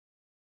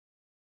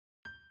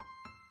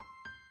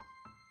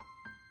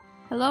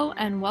Hello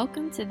and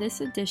welcome to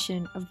this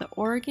edition of the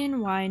Oregon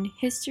Wine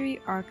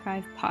History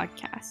Archive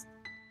podcast.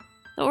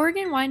 The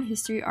Oregon Wine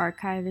History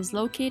Archive is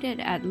located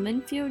at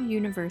Linfield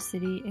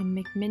University in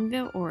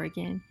McMinnville,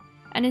 Oregon,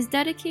 and is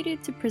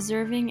dedicated to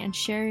preserving and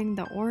sharing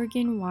the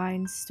Oregon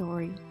wine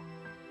story.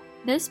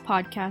 This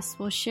podcast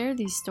will share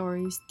these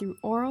stories through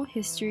oral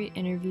history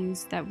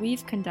interviews that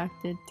we've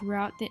conducted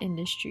throughout the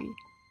industry.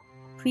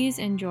 Please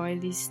enjoy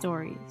these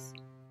stories.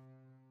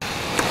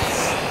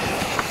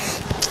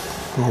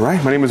 All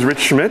right, my name is Rich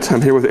Schmidt.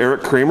 I'm here with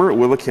Erik Kramer at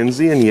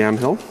WillaKenzie in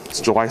Yamhill.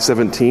 It's July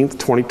 17th,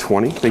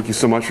 2020. Thank you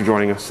so much for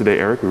joining us today,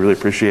 Erik. We really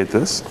appreciate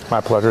this.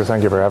 My pleasure.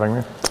 Thank you for having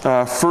me.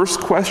 First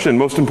question,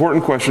 most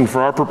important question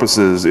for our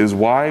purposes is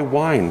why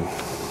wine?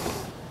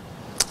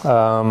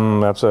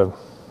 That's a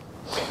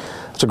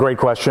great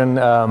question.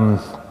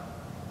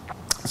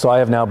 So I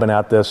have now been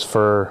at this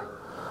for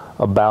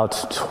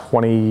about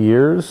 20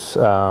 years.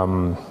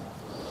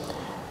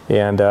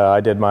 And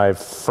I did my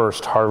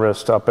first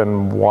harvest up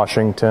in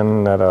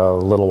Washington at a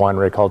little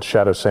winery called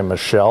Chateau Ste.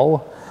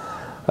 Michelle.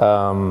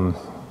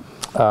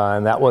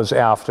 And that was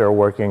after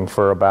working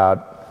for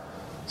about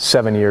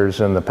 7 years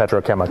in the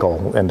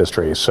petrochemical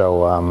industry.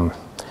 So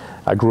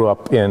I grew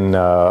up in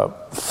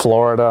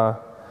Florida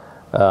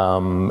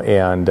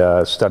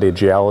and studied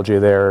geology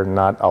there.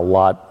 Not a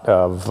lot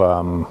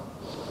of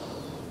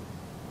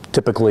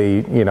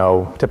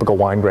typical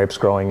wine grapes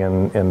growing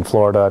in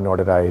Florida, nor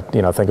did I,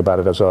 think about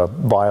it as a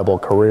viable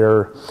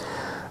career.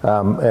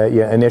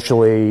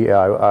 Initially,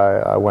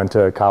 I went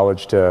to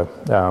college to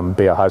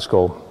be a high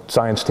school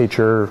science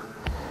teacher,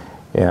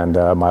 and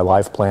my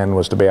life plan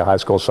was to be a high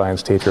school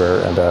science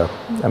teacher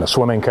and a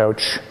swimming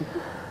coach.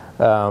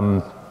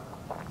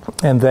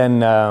 And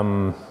then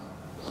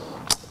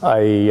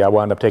I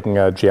wound up taking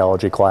a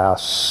geology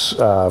class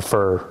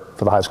for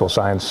the high school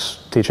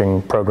science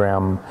teaching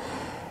program.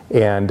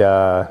 And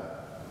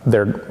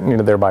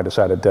thereby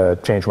decided to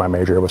change my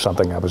major. It was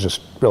something I was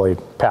just really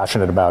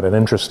passionate about and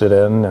interested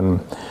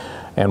in,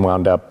 and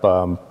wound up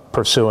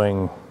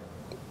pursuing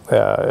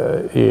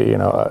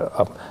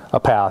a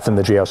path in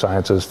the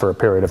geosciences for a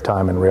period of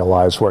time, and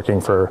realized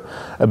working for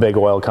a big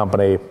oil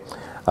company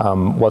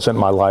wasn't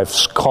my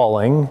life's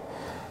calling.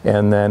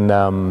 And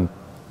then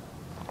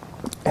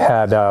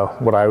had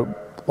what I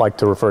like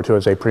to refer to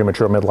as a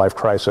premature midlife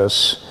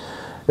crisis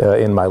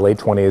in my late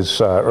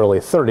 20s, early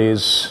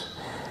 30s,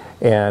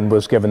 and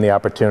was given the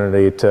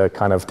opportunity to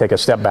kind of take a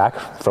step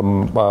back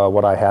from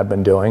what I had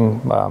been doing.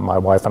 My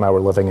wife and I were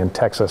living in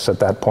Texas at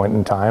that point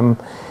in time,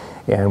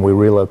 and we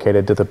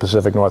relocated to the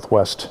Pacific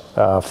Northwest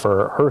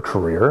for her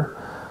career.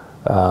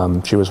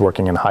 She was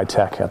working in high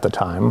tech at the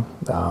time.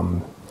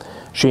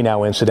 She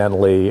now,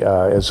 incidentally,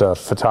 is a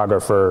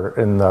photographer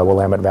in the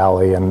Willamette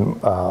Valley, and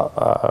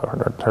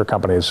her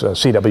company is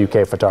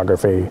CWK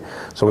Photography.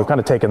 So we've kind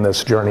of taken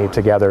this journey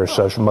together.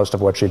 So most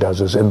of what she does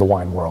is in the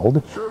wine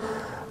world.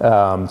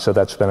 So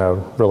that's been a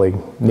really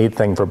neat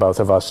thing for both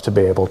of us to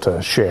be able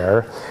to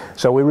share.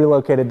 So we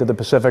relocated to the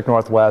Pacific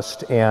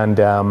Northwest, and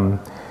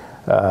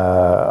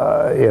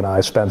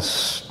I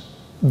spent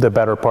the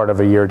better part of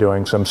a year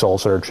doing some soul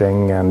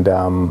searching and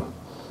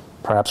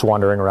perhaps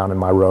wandering around in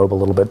my robe a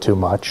little bit too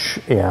much.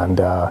 And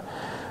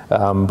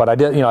but I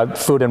did,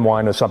 food and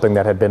wine was something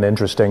that had been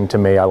interesting to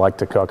me. I like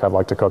to cook. I've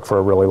liked to cook for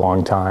a really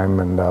long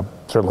time, and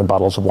certainly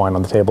bottles of wine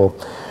on the table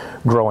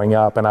growing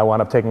up. And I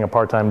wound up taking a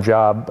part-time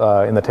job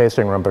in the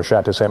tasting room for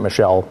Chateau Ste.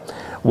 Michelle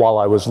while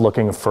I was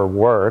looking for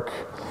work.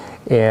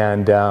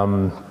 And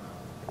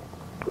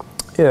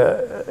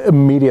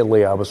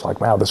immediately I was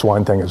like, wow, this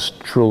wine thing is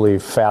truly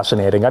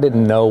fascinating. I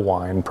didn't know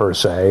wine per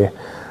se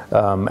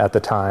at the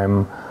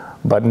time,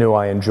 but knew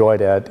I enjoyed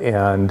it.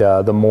 And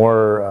the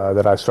more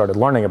that I started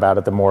learning about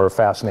it, the more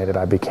fascinated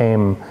I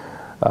became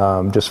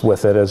just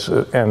with it.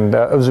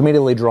 I was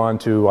immediately drawn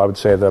to, I would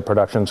say, the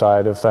production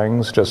side of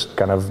things, just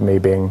kind of me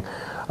being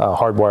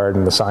hardwired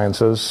in the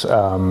sciences.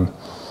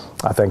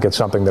 I think it's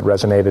something that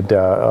resonated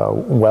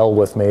well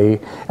with me.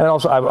 And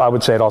also, I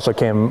would say it also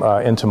came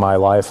into my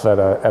life at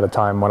a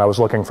time when I was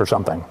looking for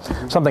something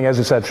as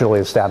essentially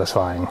as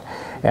satisfying.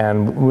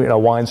 And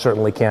wine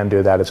certainly can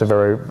do that. It's a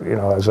very,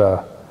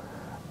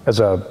 as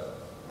a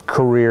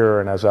career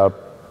and as a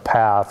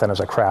path and as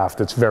a craft,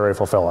 it's very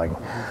fulfilling.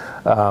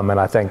 And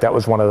I think that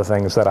was one of the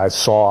things that I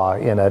saw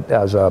in it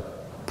as a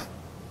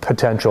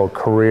potential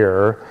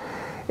career,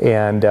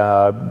 and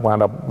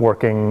wound up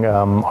working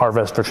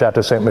harvest for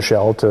Chateau Ste.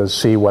 Michelle to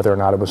see whether or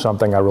not it was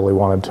something I really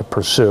wanted to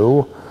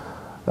pursue.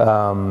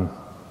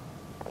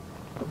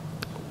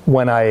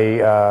 When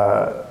I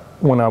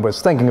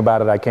was thinking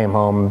about it, I came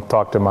home,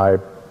 talked to my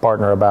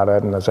partner about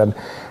it, and I said,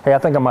 hey, I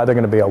think I'm either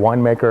going to be a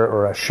winemaker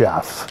or a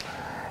chef.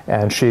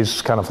 And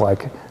she's kind of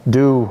like,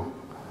 do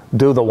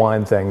the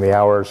wine thing. The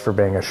hours for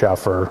being a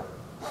chef are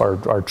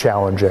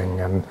challenging,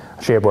 and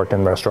she had worked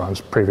in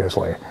restaurants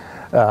previously.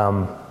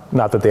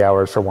 Not that the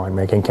hours for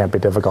winemaking can't be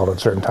difficult at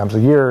certain times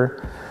of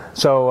year.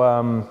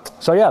 So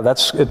yeah,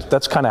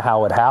 that's kind of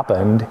how it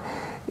happened.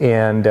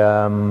 And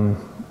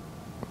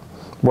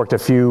worked a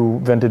few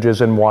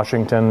vintages in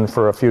Washington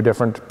for a few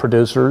different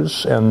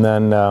producers, and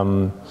then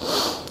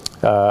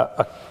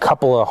A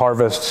couple of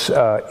harvests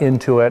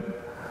into it,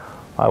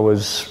 I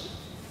was,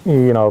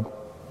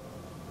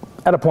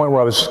 at a point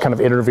where I was kind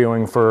of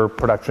interviewing for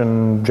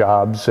production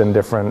jobs in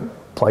different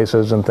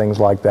places and things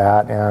like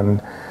that,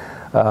 and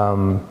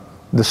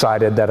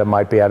decided that it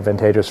might be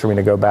advantageous for me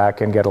to go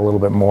back and get a little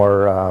bit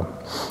more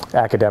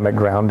academic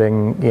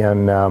grounding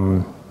in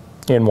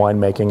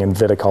winemaking and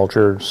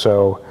viticulture.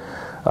 So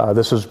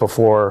this was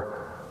before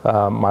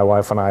my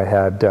wife and I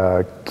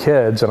had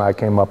kids, and I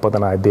came up with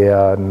an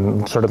idea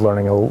and started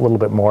learning a little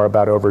bit more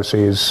about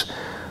overseas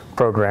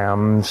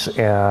programs,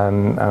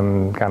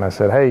 and kind of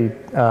said, hey,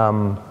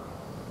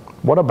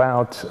 what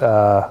about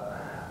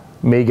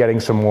me getting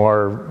some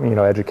more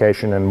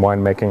education in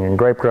winemaking and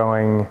grape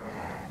growing,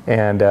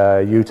 and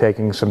you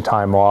taking some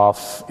time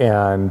off,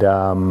 and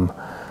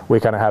we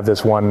kind of have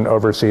this one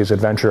overseas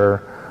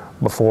adventure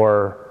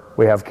before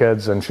we have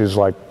kids. And she's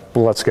like,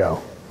 let's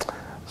go.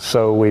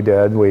 So we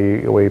did.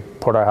 We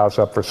put our house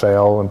up for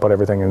sale and put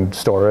everything in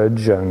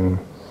storage, and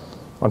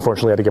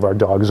unfortunately had to give our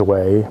dogs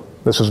away.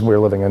 We were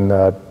living in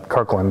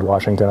Kirkland,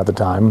 Washington at the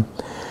time.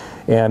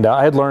 And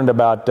I had learned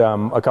about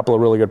a couple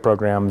of really good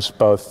programs,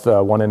 both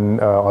one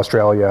in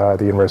Australia at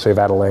the University of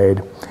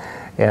Adelaide,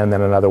 and then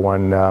another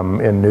one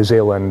in New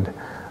Zealand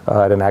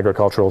at an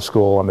agricultural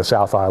school on the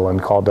South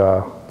Island called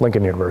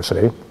Lincoln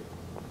University.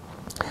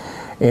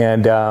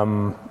 And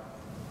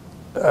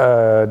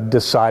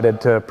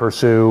decided to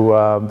pursue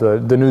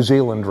the New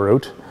Zealand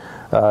route.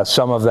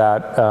 Some of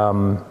that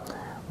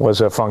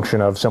was a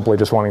function of simply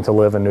just wanting to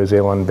live in New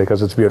Zealand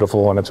because it's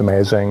beautiful and it's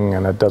amazing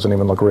and it doesn't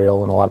even look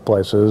real in a lot of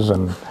places.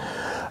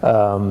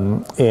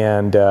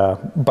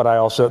 But I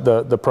also,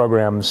 the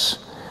program's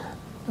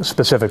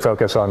specific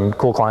focus on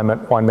cool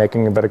climate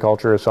winemaking and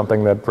viticulture is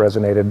something that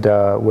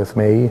resonated with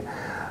me.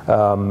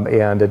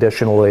 And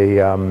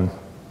additionally,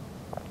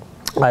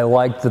 I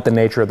liked that the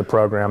nature of the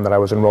program that I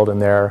was enrolled in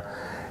there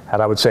had,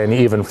 I would say, an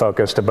even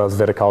focus to both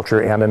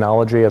viticulture and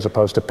enology, as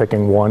opposed to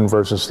picking one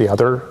versus the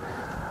other.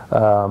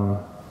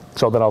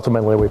 So that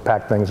ultimately we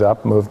packed things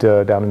up, moved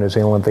down to New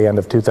Zealand at the end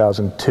of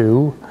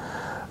 2002,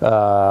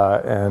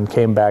 and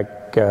came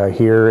back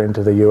here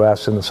into the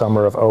U.S. in the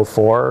summer of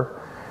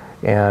 '04.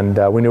 And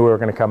we knew we were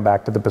going to come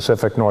back to the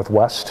Pacific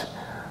Northwest.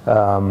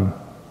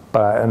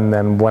 And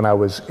then when I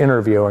was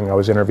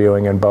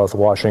interviewing in both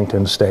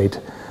Washington State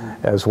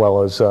as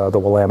well as the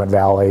Willamette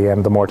Valley.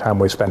 And the more time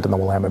we spent in the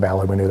Willamette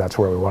Valley, we knew that's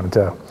where we wanted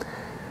to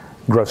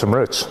grow some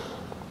roots.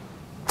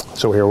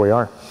 So here we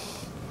are.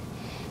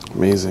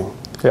 Amazing.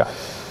 Yeah.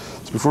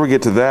 So before we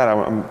get to that,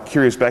 I'm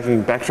curious,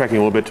 backtracking a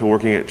little bit to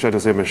working at Chateau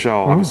Ste.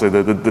 Michelle, obviously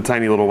the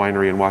tiny little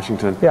winery in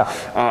Washington. Yeah.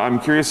 I'm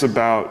curious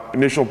about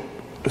initial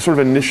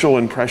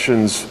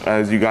impressions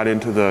as you got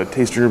into the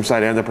tasting room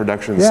side and the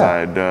production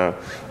side.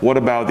 What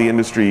about the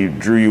industry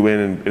drew you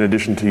in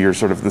addition to your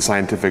sort of the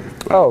scientific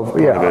part of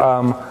it?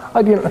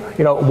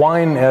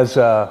 Wine as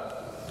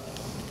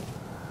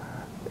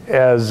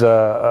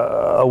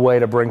a way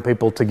to bring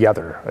people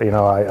together.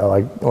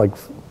 I like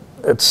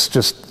it's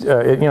just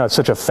it's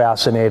such a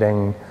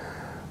fascinating,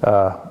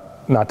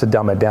 not to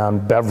dumb it down,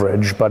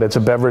 beverage, but it's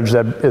a beverage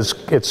that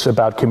it's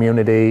about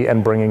community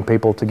and bringing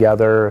people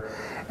together.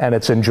 And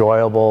it's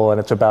enjoyable, and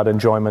it's about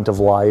enjoyment of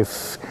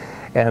life,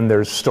 and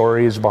there's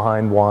stories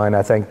behind wine.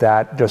 I think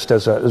that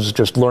is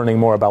just learning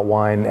more about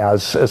wine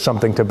as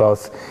something to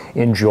both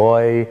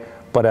enjoy,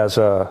 but as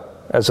a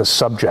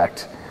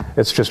subject.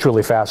 It's just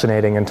really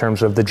fascinating in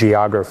terms of the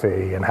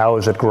geography and how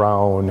is it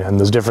grown, and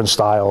there's different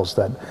styles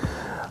that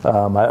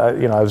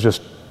I was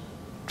just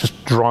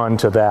drawn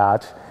to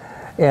that.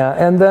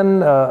 And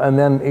then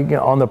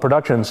on the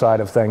production side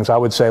of things, I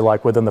would say,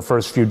 like, within the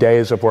first few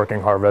days of working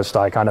harvest,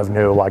 I kind of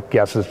knew, like,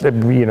 yes, just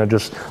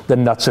the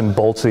nuts and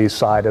boltsy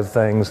side of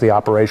things, the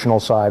operational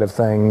side of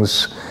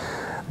things,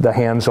 the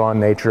hands-on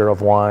nature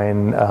of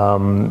wine.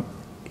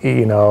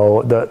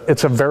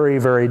 It's a very,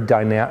 very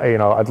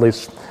dynamic. At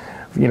least,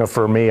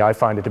 for me, I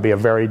find it to be a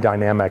very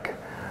dynamic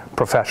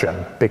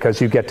profession because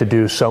you get to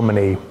do so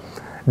many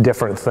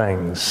different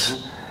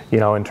things.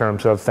 In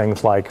terms of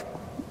things like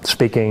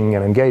speaking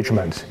and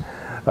engagement,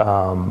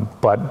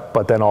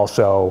 but then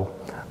also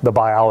the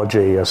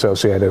biology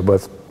associated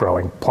with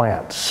growing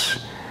plants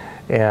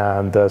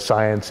and the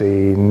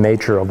sciencey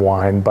nature of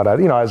wine. But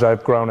as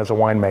I've grown as a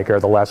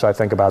winemaker, the less I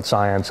think about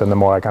science and the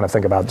more I kind of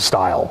think about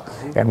style.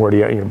 And where do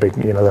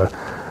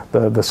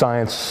the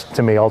science,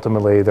 to me,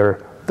 ultimately they're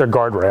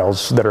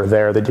guardrails that are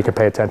there that you can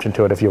pay attention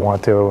to it if you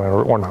want to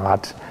or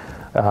not.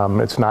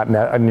 It's not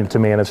to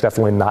me, and it's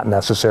definitely not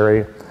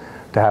necessary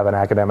to have an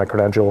academic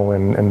credential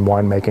in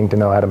winemaking to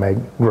know how to make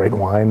great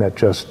wine. It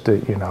just,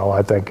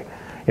 I think,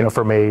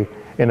 for me,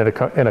 in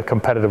a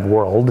competitive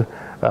world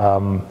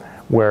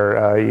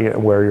where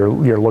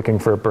you're looking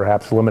for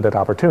perhaps limited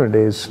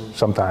opportunities,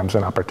 sometimes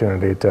an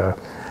opportunity to,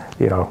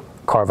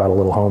 carve out a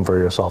little home for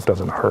yourself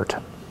doesn't hurt.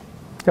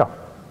 Yeah.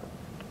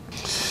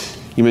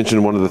 You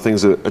mentioned one of the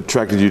things that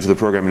attracted you to the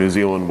program in New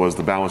Zealand was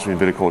the balance between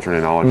viticulture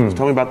and enology.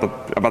 Tell me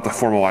about the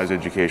formalized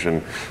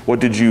education. What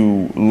did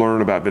you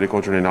learn about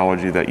viticulture and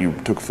enology that you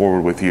took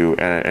forward with you?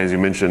 And as you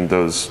mentioned,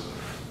 those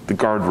the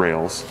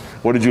guardrails.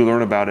 What did you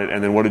learn about it,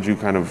 and then what did you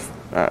kind of,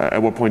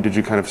 at what point did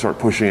you kind of start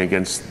pushing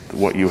against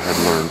what you had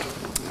learned?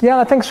 Yeah,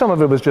 I think some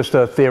of it was just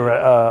a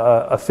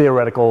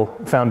theoretical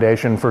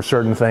foundation for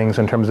certain things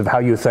in terms of how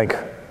you think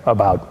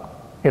about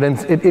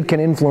it. It can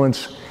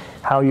influence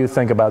how you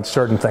think about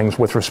certain things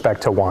with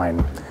respect to wine,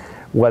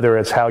 whether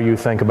it's how you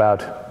think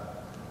about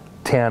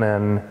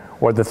tannin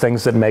or the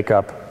things that make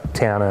up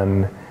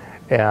tannin,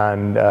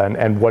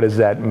 and what does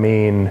that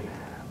mean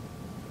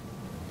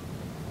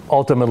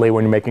ultimately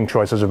when you're making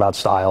choices about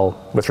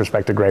style with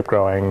respect to grape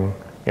growing.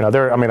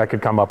 I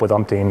could come up with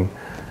umpteen,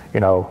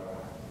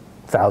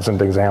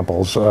 1,000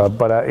 examples,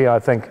 but I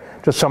think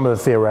just some of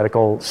the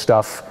theoretical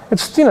stuff,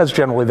 it's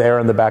generally there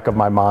in the back of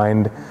my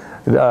mind.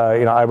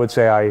 I would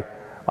say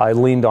I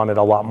leaned on it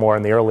a lot more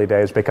in the early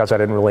days because I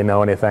didn't really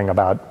know anything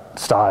about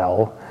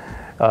style,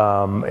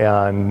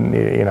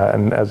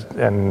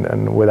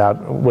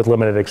 with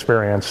limited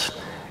experience,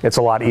 it's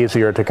a lot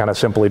easier to kind of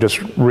simply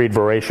just read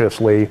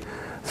voraciously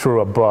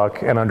through a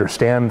book and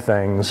understand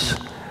things,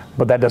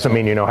 but that doesn't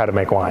mean you know how to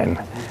make wine.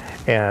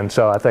 And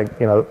so I think,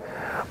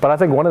 but I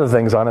think one of the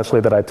things,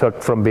 honestly, that I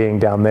took from being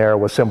down there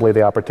was simply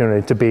the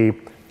opportunity to be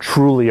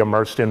truly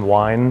immersed in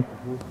wine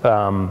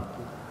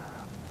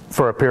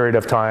for a period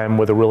of time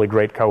with a really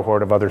great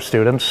cohort of other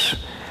students.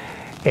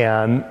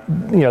 And,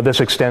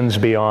 this extends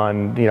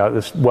beyond,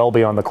 this well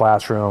beyond the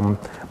classroom,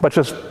 but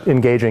just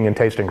engaging in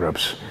tasting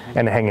groups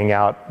and hanging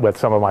out with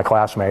some of my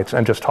classmates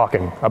and just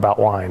talking about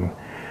wine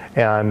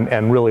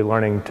and really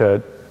learning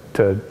to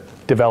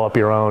develop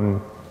your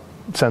own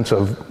sense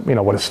of,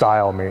 what does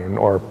style mean,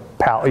 or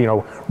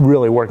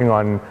really working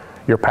on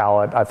your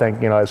palate. I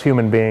think, as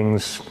human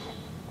beings,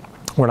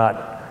 we're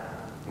not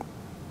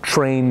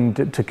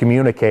trained to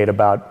communicate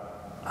about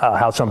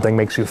how something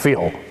makes you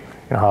feel,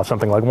 how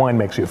something like wine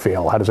makes you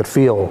feel. How does it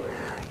feel,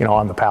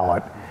 on the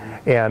palate?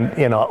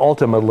 And,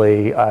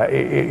 ultimately,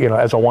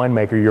 as a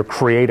winemaker, you're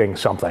creating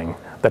something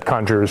that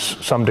conjures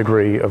some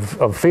degree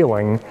of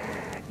feeling.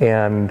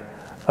 And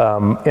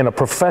in a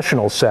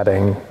professional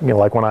setting,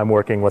 like when I'm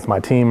working with my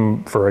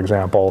team, for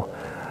example,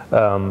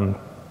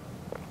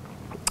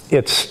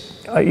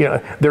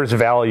 there's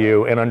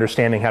value in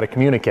understanding how to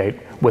communicate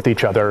with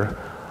each other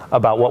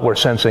about what we're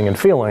sensing and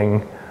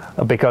feeling,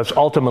 because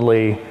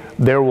ultimately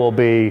there will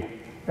be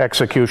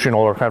executional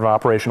or kind of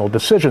operational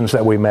decisions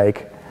that we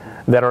make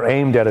that are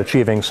aimed at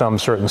achieving some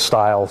certain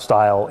style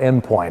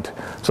endpoint.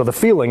 So the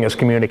feeling is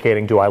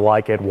communicating, do I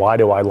like it? Why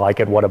do I like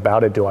it? What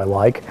about it do I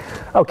like?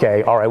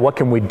 Okay, all right, what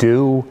can we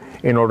do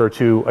in order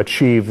to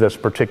achieve this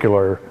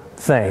particular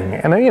thing?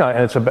 And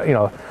and it's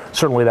about,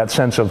 certainly that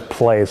sense of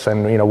place,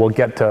 and we'll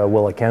get to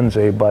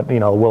WillaKenzie, but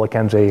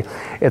WillaKenzie,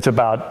 it's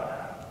about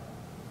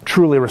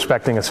truly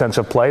respecting a sense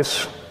of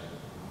place,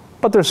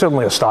 but there's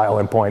certainly a style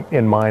endpoint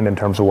in mind in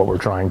terms of what we're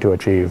trying to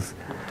achieve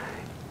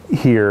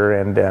here,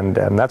 and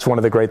that's one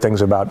of the great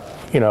things about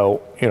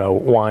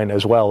wine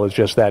as well, is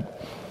just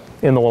that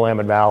in the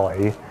Willamette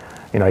Valley,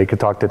 you could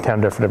talk to 10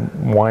 different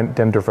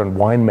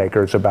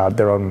winemakers about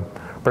their own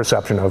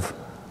perception of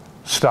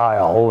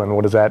style and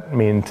what does that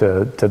mean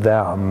to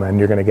them, and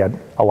you're going to get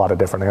a lot of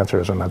different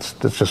answers, and that's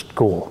just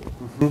cool.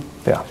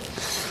 Mm-hmm. Yeah.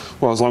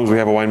 Well, as long as we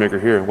have a winemaker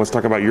here, let's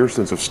talk about your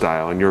sense of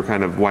style and your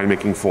kind of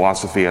winemaking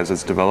philosophy as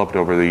it's developed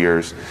over the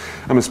years.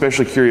 I'm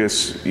especially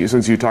curious,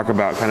 since you talk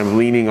about kind of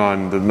leaning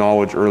on the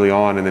knowledge early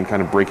on and then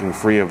kind of breaking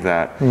free of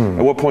that.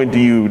 At what point do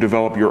you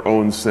develop your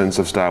own sense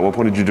of style? At what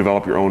point did you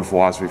develop your own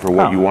philosophy for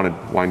what you wanted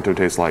wine to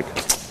taste like?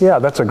 Yeah,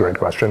 that's a great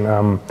question.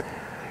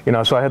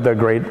 So I had the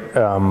great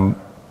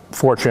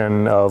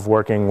fortune of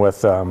working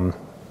with a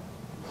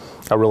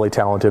really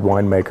talented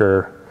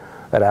winemaker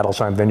at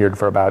Adelsheim Vineyard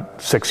for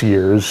about 6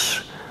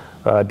 years.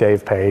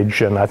 Dave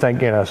Page, and I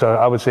think so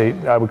I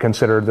would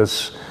consider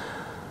this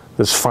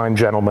fine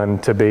gentleman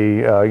to be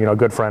a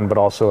good friend, but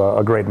also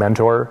a great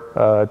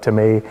mentor to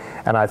me.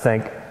 And I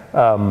think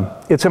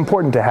it's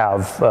important to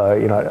have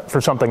for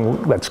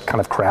something that's kind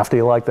of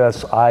crafty like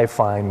this. I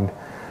find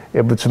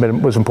it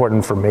was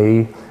important for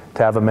me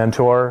to have a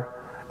mentor.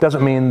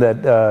 Doesn't mean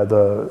that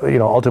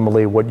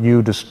ultimately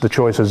the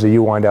choices that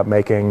you wind up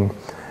making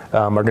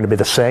are going to be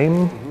the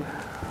same.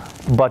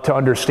 But to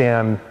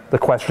understand the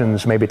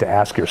questions maybe to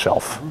ask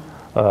yourself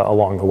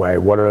along the way.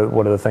 What are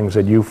the things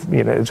that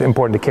it's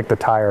important to kick the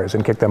tires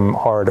and kick them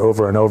hard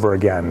over and over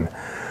again.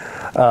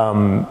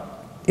 For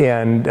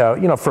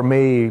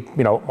me,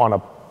 on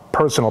a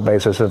personal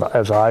basis,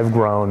 as I've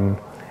grown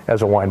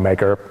as a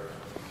winemaker,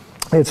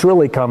 it's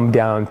really come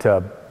down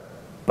to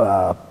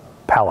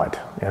palate.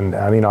 And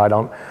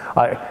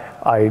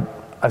I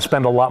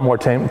spend a lot more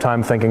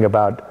time thinking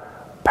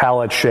about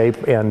palate,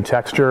 shape, and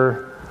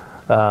texture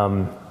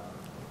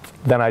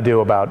than I do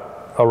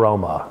about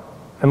aroma,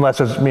 unless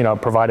it's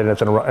provided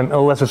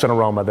unless it's an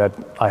aroma that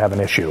I have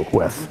an issue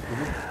with.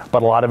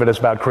 But a lot of it is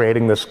about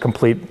creating this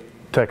complete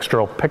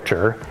textural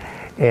picture,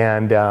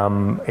 and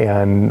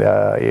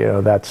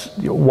that's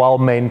while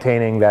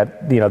maintaining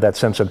that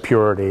sense of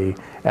purity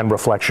and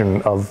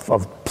reflection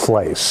of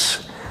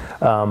place.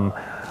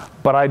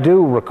 But I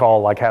do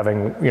recall like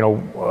having,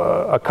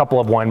 a couple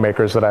of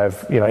winemakers that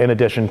I've, in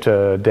addition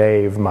to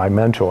Dave, my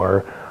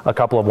mentor, a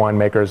couple of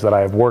winemakers that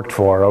I've worked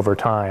for over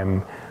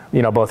time,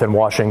 both in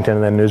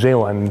Washington and New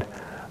Zealand,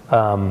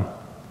 the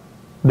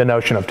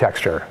notion of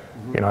texture.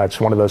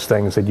 It's one of those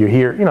things that you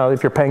hear,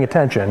 if you're paying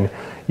attention,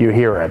 you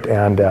hear it.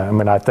 And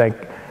I think,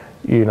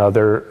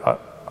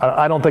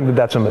 I don't think that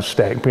that's a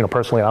mistake.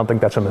 Personally, I don't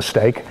think that's a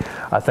mistake.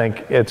 I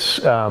think it's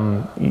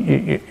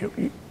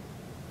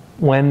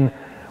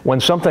when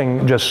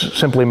something just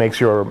simply makes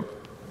your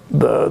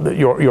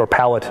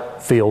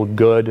palate feel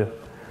good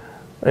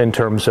in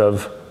terms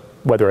of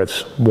whether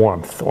it's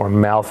warmth or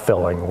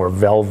mouth-filling or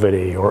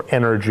velvety or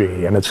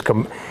energy, and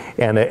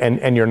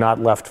and you're not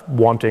left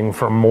wanting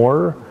for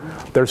more,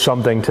 there's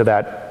something to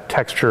that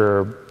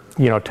texture,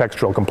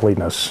 textural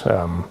completeness,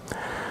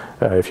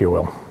 if you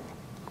will.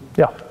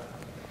 Yeah.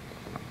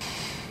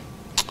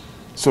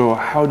 So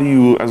how do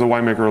you, as a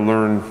winemaker,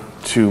 learn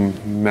to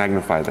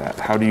magnify that?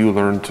 How do you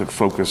learn to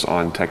focus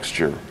on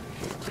texture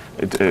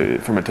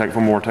from a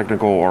more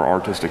technical or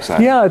artistic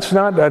side? Yeah, it's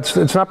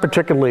not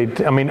particularly.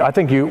 I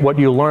think what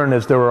you learn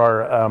is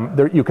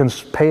you can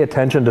pay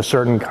attention to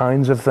certain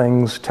kinds of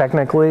things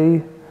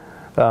technically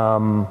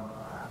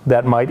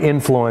that might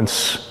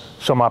influence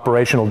some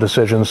operational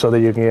decisions, so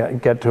that you can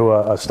get to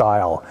a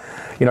style.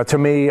 To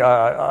me,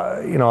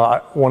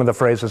 one of the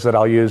phrases that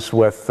I'll use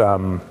with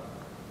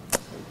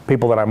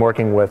people that I'm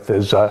working with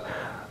is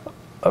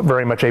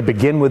very much a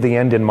begin with the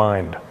end in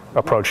mind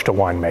approach to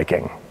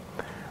winemaking.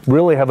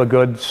 Really have a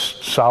good,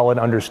 solid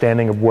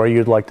understanding of where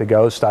you'd like to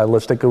go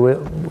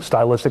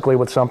stylistically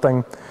with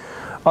something.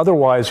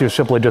 Otherwise, you're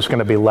simply just going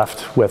to be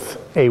left with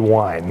a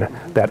wine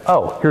that,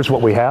 here's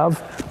what we have,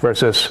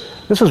 versus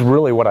this is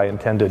really what I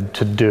intended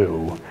to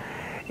do.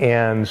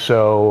 And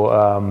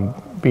so,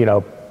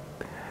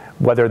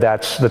 whether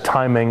that's the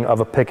timing of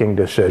a picking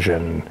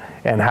decision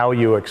and how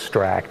you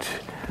extract,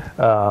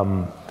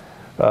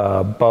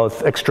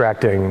 both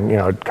extracting,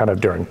 kind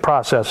of during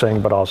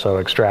processing, but also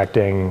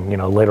extracting,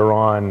 later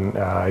on,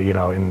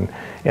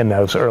 in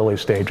those early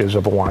stages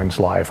of a wine's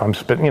life. I'm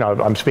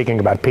speaking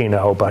about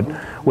Pinot, but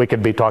we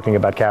could be talking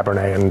about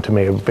Cabernet, and to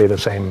me it would be the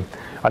same.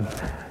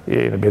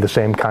 It'd be the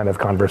same kind of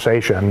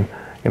conversation.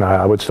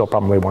 I would still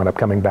probably wind up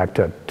coming back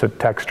to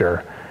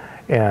texture,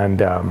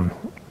 and I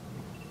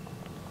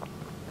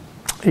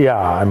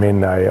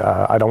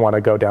don't want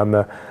to go down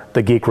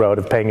the geek road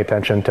of paying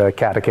attention to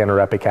catechin or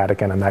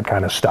epicatechin and that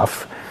kind of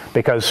stuff,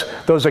 because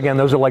those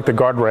are like the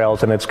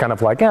guardrails, and it's kind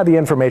of like, the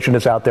information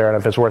is out there, and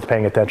if it's worth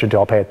paying attention to,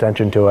 I'll pay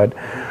attention to it.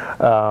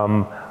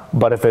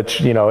 But if it's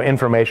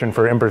information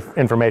for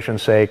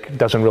information's sake, it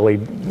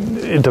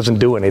doesn't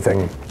do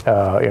anything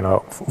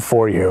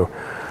for you.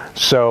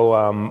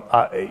 So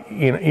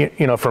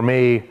for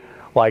me,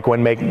 like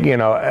when making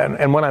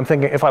and when I'm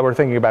thinking, if I were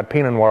thinking about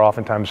Pinot Noir,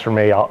 oftentimes for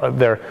me,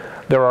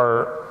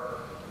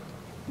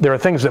 there are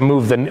things that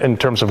move in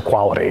terms of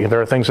quality.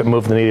 There are things that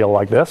move the needle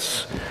like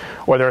this,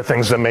 or there are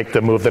things that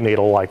move the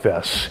needle like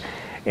this.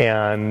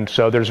 And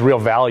so there's real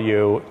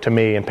value to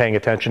me in paying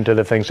attention to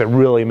the things that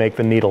really make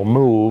the needle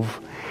move.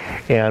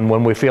 And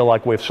when we feel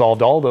like we've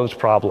solved all those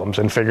problems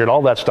and figured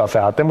all that stuff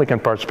out, then we can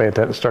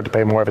start to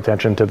pay more of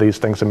attention to these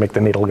things that make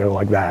the needle go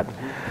like that.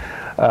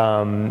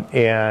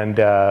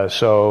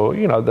 So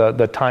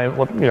the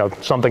time,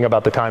 something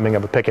about the timing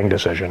of a picking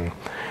decision.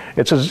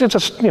 It's a style.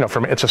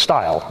 It's a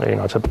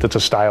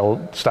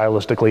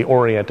stylistically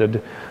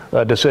oriented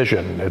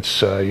decision.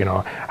 It's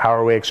how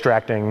are we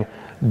extracting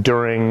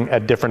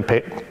at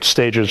different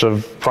stages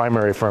of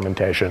primary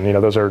fermentation.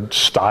 Those are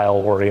style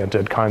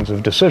oriented kinds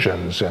of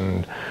decisions,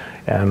 and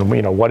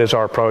what is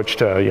our approach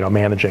to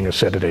managing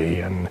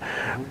acidity,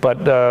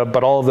 but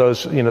all of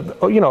those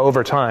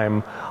over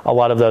time, a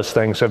lot of those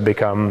things have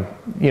become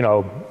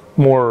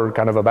more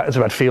kind of it's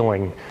about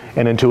feeling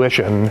and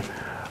intuition.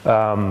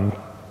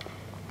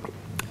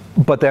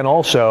 But then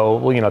also,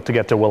 to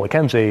get to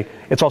WillaKenzie,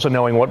 it's also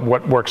knowing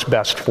what works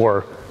best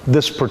for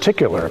this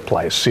particular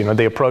place.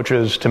 The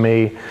approaches to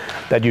me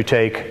that you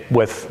take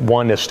with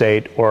one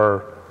estate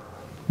or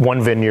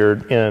one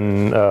vineyard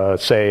in,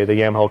 say, the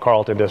Yamhill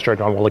Carlton district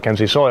on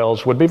WillaKenzie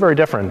soils would be very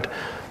different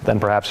than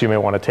perhaps you may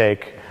want to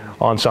take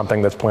on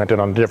something that's planted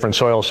on a different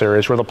soil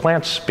series where the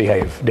plants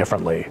behave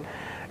differently.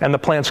 And the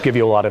plants give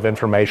you a lot of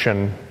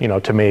information,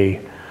 to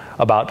me,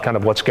 about kind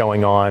of what's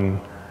going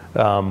on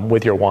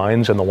with your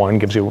wines, and the wine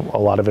gives you a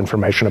lot of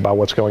information about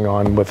what's going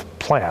on with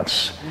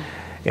plants,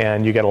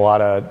 and you get a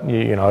lot of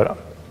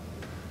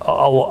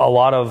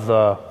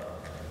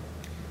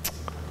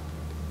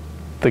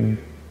the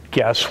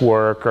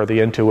guesswork or the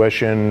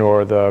intuition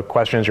or the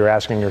questions you're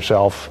asking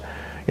yourself,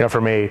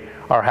 for me,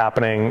 are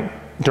happening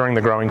during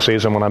the growing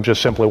season when I'm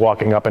just simply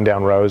walking up and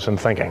down rows and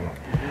thinking,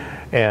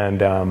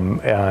 and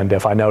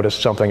if I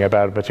noticed something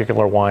about a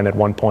particular wine at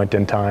one point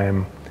in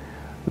time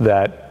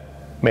that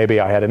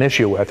maybe I had an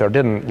issue with or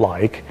didn't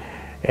like,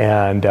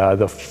 and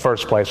the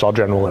first place I'll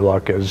generally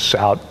look is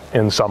out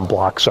in some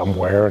block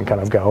somewhere and kind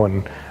of go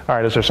and, all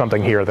right, is there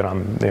something here that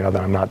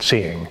I'm not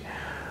seeing?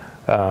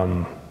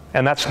 And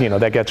that's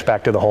that gets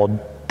back to the whole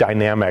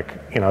dynamic.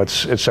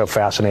 It's so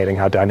fascinating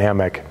how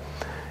dynamic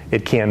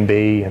it can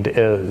be and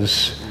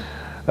is.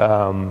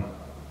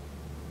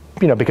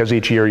 Because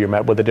each year you're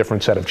met with a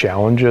different set of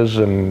challenges,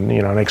 and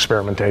and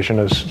experimentation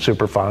is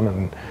super fun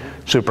and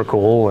super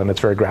cool, and it's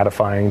very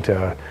gratifying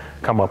to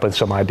come up with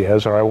some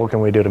ideas. All right, what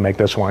can we do to make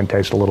this wine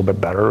taste a little bit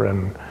better?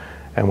 And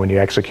when you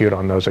execute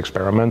on those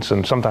experiments,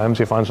 and sometimes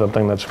you find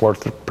something that's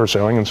worth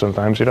pursuing, and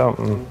sometimes you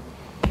don't.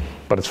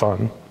 But it's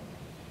fun.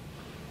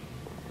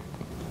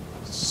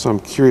 So I'm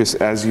curious,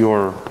 as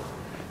you're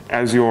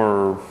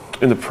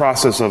in the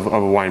process of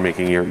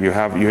winemaking,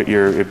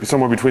 you're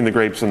somewhere between the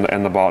grapes and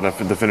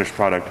the finished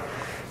product.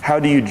 How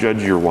do you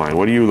judge your wine?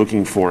 What are you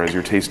looking for as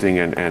you're tasting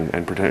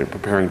and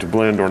preparing to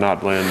blend or not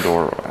blend,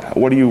 or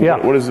what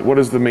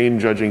is the main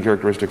judging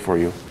characteristic for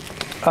you?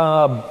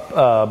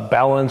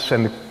 Balance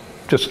and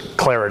just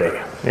clarity.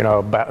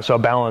 So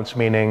balance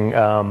meaning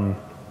that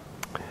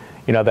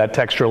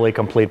texturally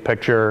complete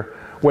picture,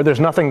 where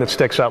there's nothing that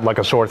sticks out like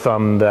a sore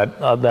thumb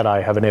that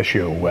I have an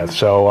issue with.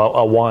 So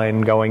a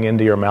wine going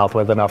into your mouth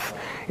with enough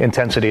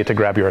intensity to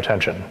grab your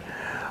attention.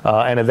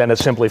 And then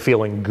it's simply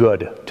feeling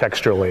good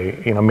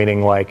texturally,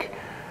 meaning like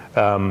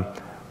there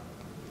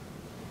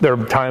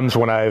are times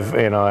when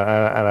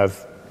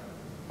I've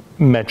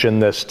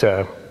mentioned this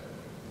to,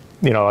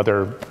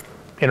 other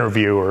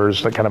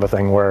interviewers, that kind of a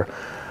thing, where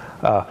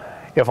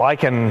if I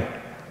can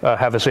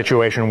have a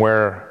situation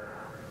where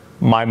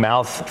my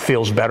mouth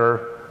feels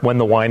better when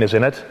the wine is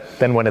in it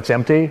than when it's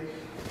empty,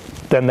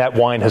 then that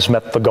wine has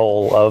met the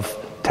goal of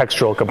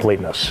textural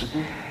completeness.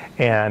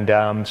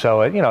 And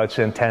so it's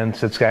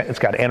intense. It's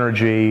got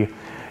energy.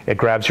 It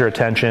grabs your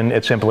attention.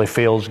 It simply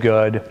feels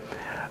good.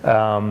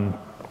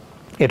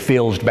 It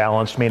feels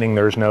balanced, meaning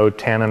there's no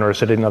tannin or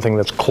acidity, nothing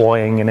that's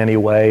cloying in any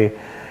way.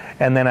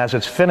 And then as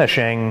it's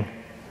finishing,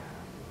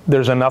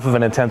 there's enough of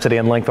an intensity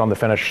and length on the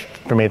finish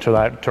for me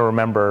to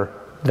remember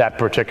that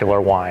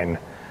particular wine,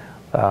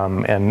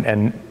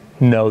 and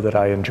know that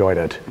I enjoyed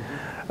it.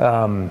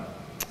 And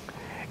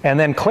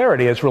then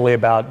clarity is really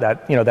about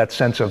that, that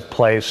sense of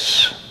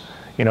place,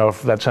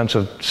 that sense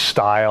of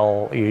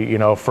style,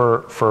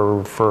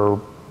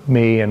 for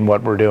me and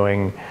what we're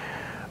doing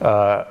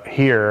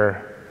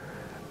here.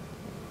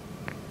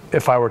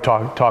 If I were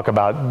to talk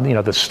about,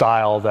 the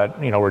style that,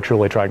 we're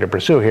truly trying to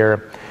pursue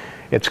here,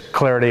 it's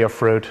clarity of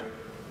fruit,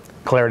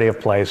 clarity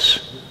of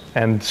place,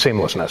 and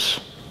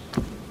seamlessness.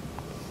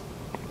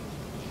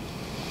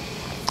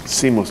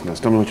 Seamlessness.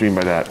 Tell me what you mean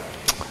by that.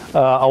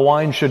 A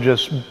wine should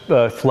just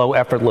flow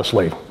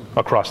effortlessly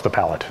across the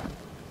palate,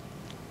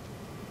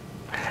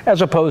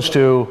 as opposed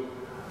to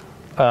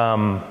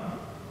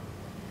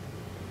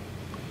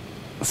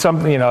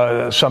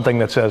something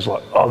that says, "Oh,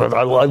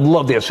 I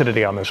love the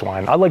acidity on this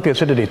wine." I like the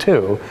acidity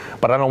too,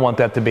 but I don't want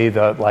that to be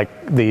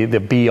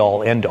the be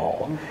all end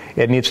all.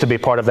 It needs to be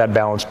part of that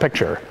balanced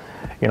picture.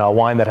 A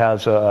wine that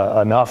has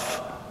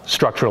enough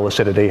structural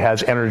acidity,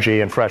 has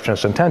energy and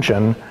freshness and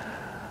tension,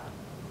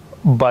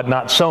 but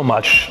not so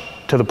much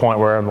to the point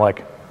where I'm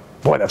like,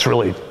 boy, that's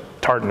really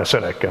tart and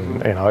acidic,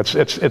 and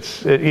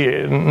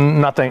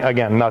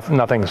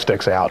nothing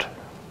sticks out.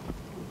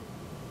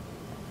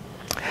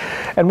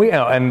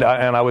 And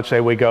I would say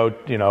we go,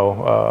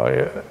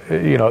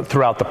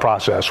 throughout the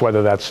process,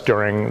 whether that's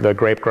during the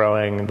grape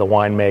growing, the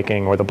wine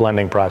making, or the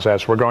blending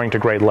process, we're going to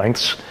great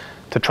lengths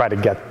to try to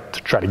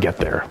get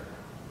there,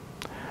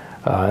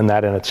 and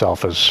that in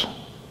itself is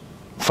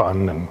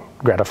fun and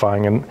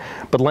gratifying,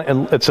 but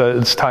it's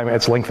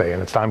lengthy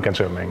and it's time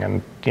consuming,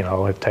 and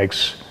it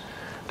takes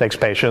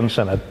patience,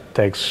 and it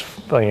takes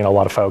a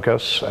lot of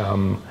focus,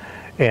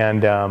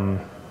 and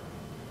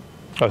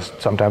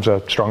sometimes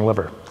a strong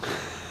liver.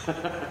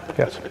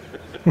 Yes.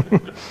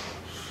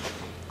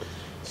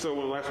 So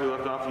when last we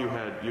left off, you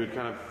had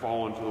kind of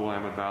fallen to the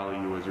Willamette Valley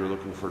as you were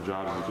looking for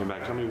jobs and you came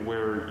back. Tell me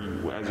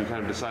as you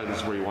kind of decided this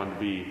is where you wanted to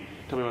be,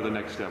 tell me about the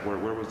next step. Where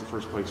was the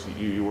first place that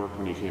you worked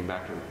when you came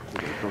back to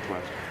the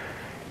Northwest?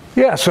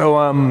 Yeah, so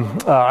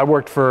I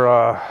worked for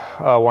a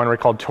winery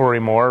called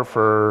Terroir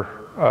for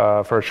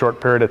a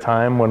short period of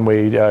time when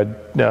we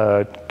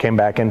came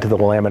back into the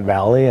Willamette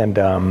Valley, and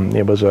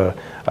it was a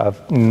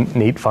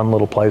neat, fun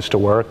little place to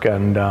work.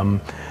 And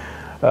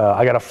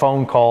I got a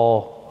phone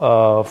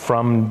call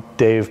from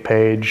Dave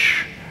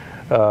Page,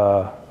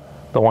 the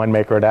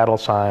winemaker at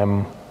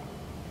Adelsheim,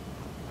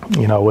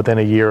 within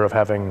a year of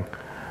having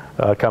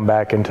come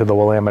back into the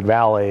Willamette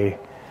Valley,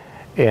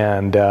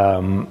 and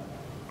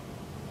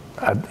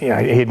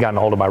he'd gotten a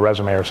hold of my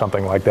resume or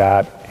something like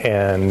that,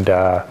 and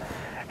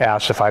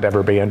asked if I'd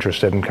ever be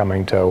interested in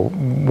coming to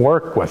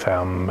work with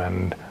him,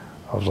 and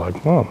I was like,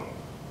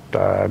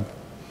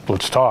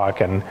 let's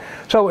talk. And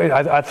so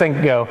I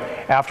think,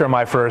 after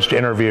my first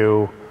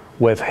interview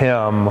with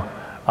him,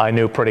 I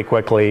knew pretty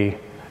quickly,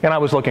 and I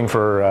was looking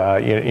for,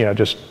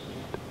 just,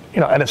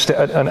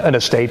 an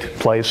estate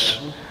place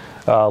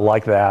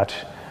like that,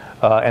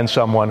 and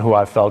someone who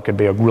I felt could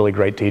be a really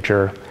great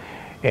teacher.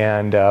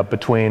 And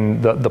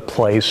between the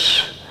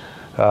place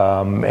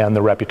and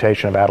the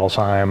reputation of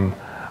Adelsheim,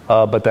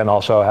 but then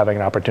also having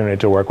an opportunity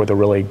to work with a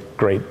really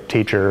great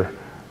teacher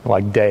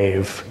like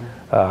Dave,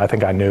 I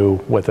think I knew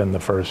within the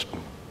first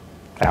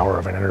hour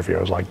of an interview.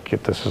 I was like,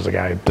 this is the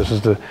guy. This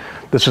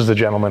is the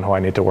gentleman who I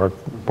need to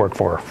work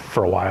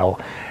for a while.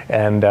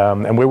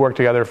 And we worked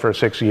together for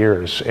 6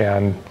 years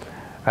and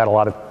had a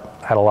lot of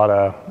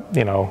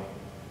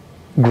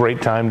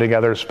great time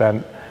together.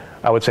 Spent,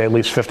 I would say, at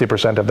least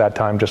 50% of that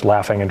time just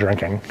laughing and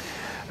drinking,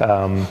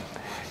 and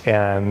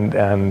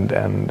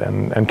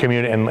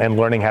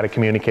learning how to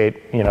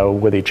communicate,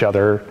 with each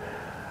other,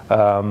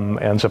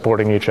 and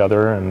supporting each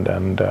other,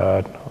 and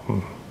it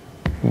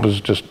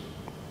was just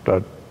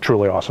a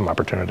truly awesome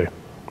opportunity.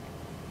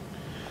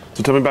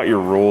 So tell me about your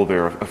role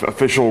there,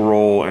 official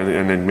role,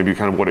 and then maybe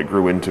kind of what it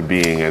grew into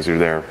being as you're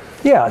there.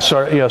 Yeah,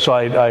 so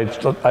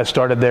I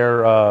started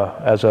there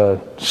as a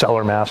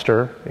cellar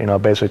master,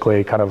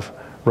 basically kind of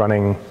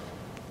running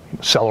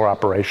cellar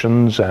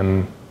operations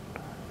and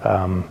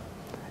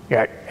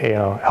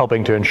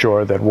helping to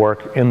ensure that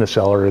work in the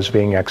cellar is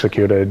being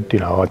executed,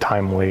 on a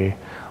timely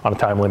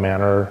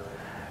manner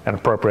and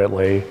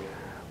appropriately,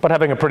 but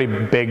having a pretty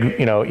big,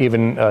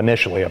 even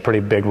initially, a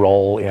pretty big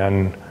role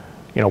in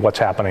what's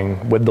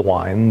happening with the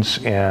wines.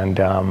 And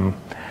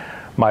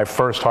my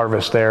first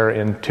harvest there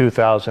in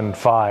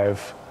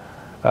 2005,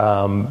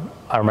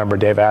 I remember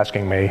Dave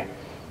asking me,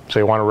 "So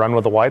you want to run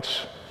with the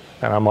whites?"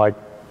 And I'm like,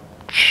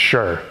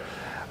 "Sure."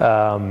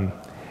 I'm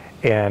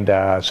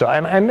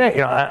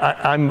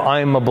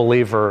a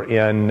believer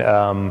in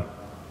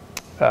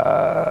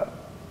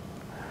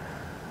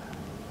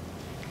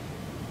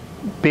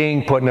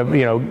being put in a,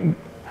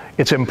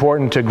 it's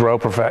important to grow.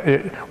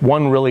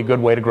 One really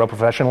good way to grow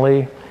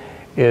professionally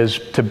is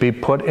to be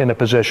put in a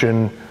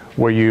position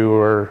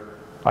where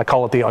I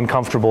call it the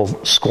uncomfortable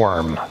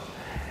squirm.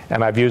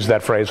 And I've used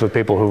that phrase with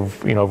people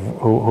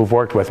who've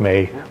worked with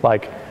me.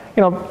 Like,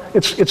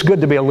 it's good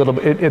to be a little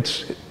bit,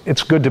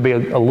 it's good to be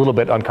a little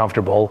bit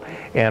uncomfortable,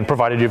 and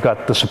provided you've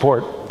got the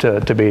support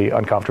to be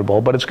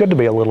uncomfortable, but it's good to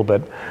be a little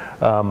bit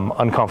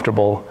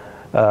uncomfortable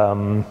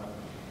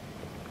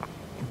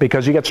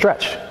because you get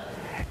stretched.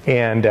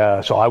 And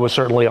so I was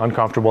certainly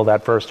uncomfortable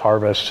that first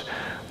harvest,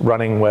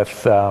 running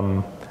with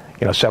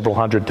several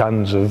hundred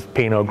tons of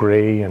Pinot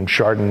Gris and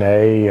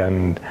Chardonnay,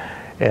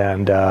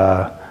 and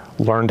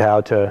learned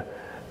how to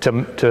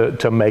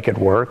make it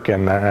work.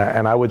 And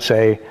I would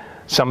say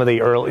some of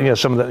the early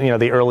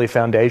the early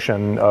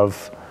foundation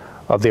of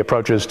the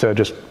approaches to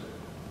just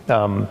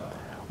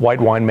white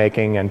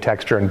winemaking and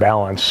texture and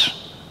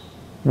balance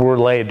were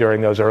laid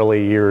during those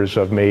early years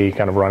of me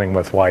kind of running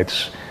with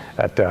whites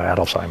at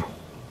Adelsheim.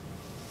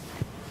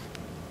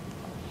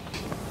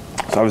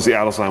 So obviously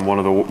Adelsheim, one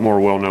of the more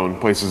well-known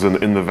places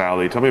in the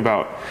valley. Tell me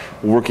about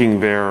working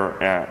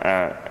there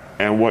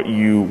and what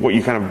you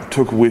kind of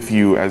took with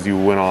you as you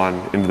went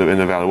on in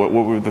the valley. What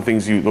were the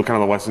things what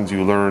kind of the lessons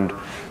you learned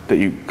that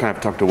you kind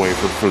of tucked away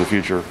for the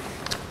future?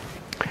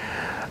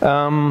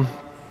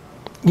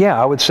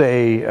 Yeah, I would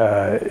say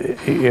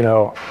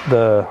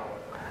the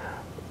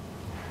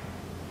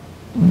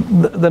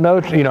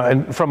note,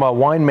 and from a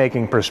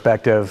winemaking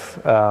perspective,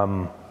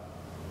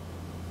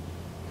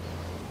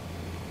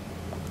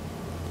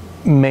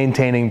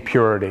 maintaining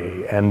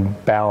purity and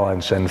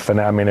balance and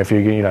if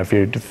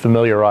you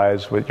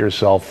familiarize with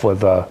yourself with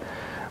the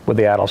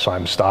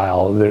Adelsheim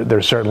style,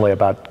 they're certainly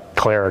about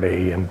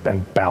clarity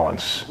and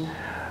balance,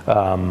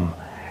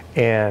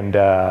 and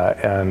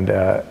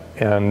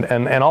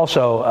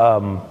also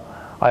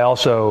I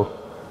also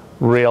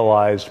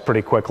realized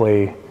pretty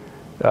quickly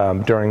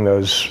during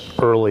those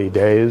early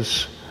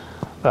days,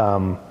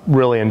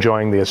 really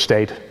enjoying the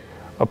estate,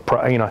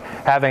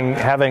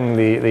 having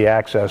the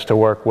access to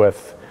work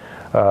with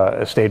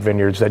estate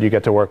vineyards that you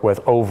get to work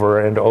with over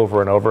and over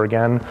and over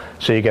again.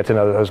 So you get to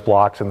know those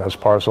blocks and those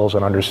parcels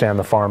and understand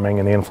the farming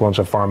and the influence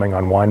of farming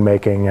on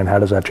winemaking, and how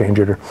does that change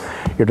your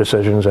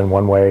decisions in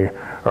one way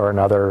or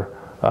another.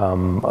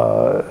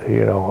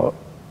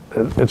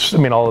 It's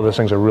all of those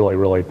things are really,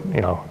 really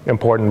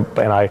important.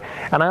 And I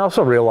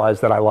also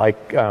realized that I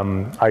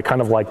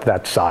kind of like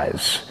that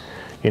size,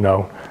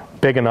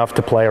 big enough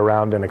to play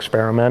around and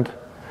experiment,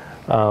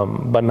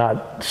 but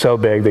not so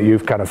big that you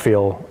kind of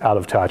feel out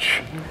of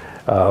touch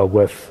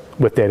with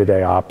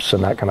day-to-day ops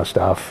and that kind of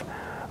stuff,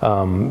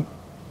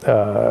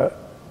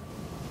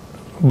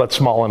 but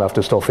small enough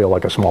to still feel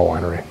like a small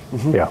winery.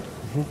 Mm-hmm. Yeah.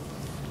 Mm-hmm.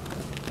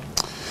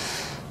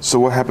 So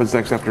what happens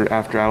next after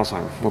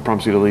Adelsheim? What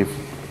prompts you to leave?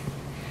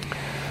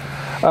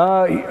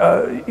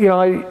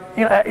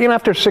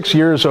 After 6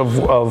 years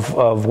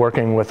of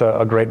working with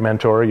a great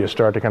mentor, you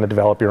start to kind of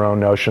develop your own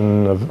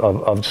notion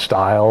of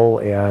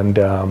style,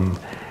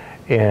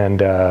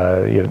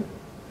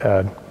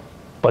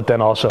 but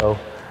then also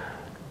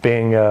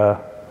being a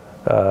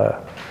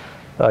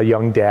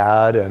young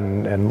dad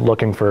and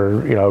looking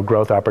for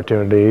growth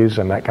opportunities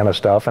and that kind of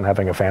stuff, and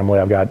having a family.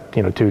 I've got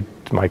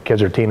my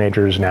kids are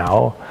teenagers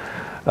now.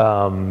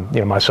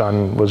 My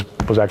son was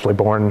actually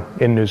born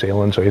in New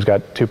Zealand, so he's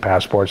got 2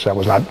 passports. That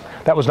was not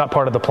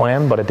part of the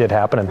plan, but it did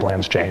happen, and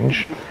plans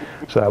change.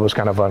 So that was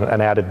kind of an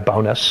added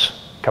bonus,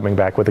 coming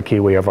back with a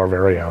Kiwi of our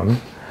very own.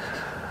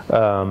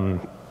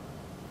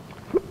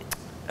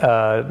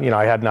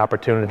 I had an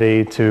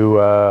opportunity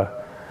to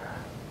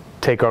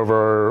take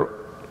over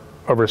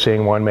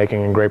overseeing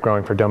winemaking and grape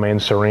growing for Domaine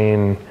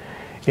Serene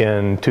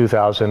in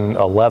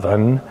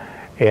 2011,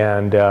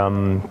 and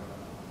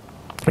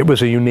it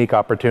was a unique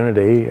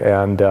opportunity,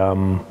 and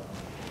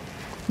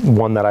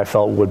one that I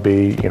felt would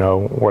be,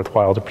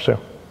 worthwhile to pursue.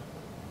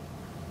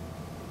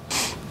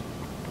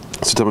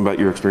 So tell me about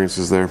your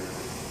experiences there.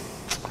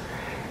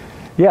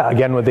 Yeah,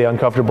 again with the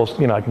uncomfortable,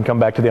 I can come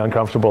back to the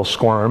uncomfortable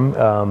squirm.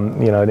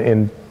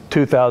 In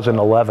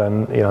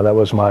 2011, that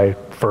was my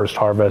first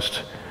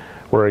harvest,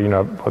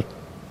 where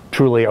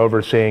truly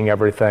overseeing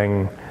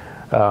everything,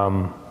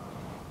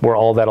 where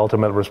all that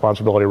ultimate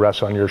responsibility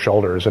rests on your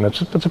shoulders, and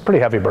it's a pretty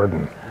heavy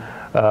burden.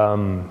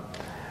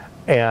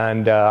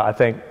 I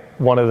think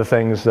one of the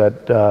things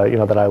that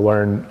that I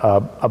learned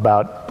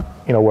about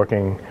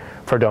working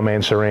for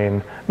Domaine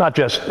Serene, not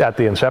just at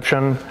the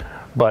inception,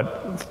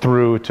 but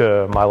through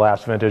to my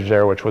last vintage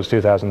there, which was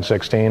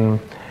 2016,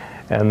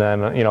 and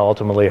then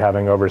ultimately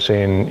having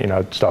overseen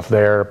stuff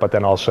there, but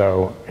then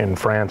also in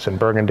France and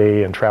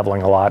Burgundy and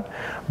traveling a lot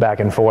back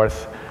and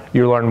forth,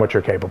 you learn what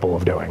you're capable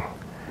of doing,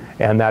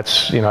 and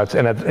that's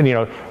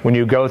when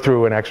you go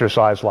through an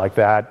exercise like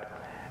that.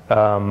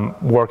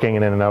 Working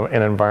in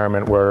an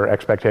environment where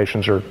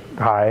expectations are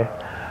high,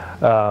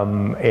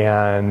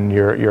 and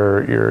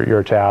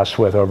you're tasked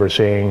with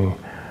overseeing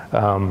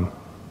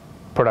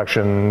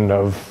production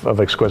of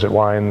exquisite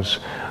wines,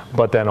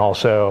 but then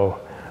also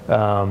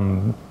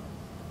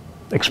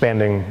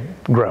expanding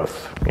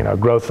growth.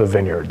 Growth of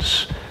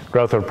vineyards,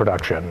 growth of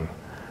production,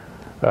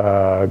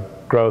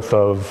 growth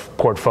of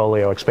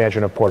portfolio,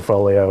 expansion of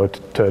portfolio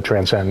to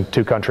transcend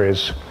 2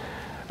 countries.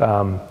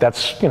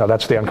 That's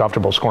the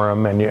uncomfortable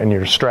squirm, and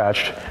you're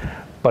stretched,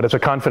 but it's a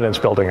confidence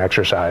building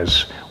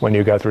exercise when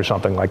you go through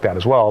something like that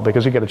as well,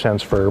 because you get a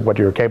sense for what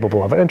you're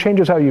capable of, and it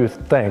changes how you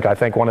think. I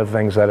think one of the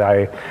things that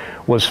I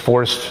was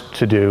forced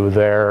to do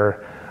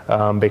there,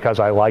 because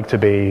I like to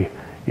be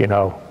an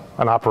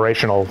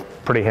operational,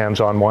 pretty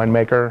hands-on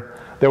winemaker,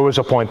 there was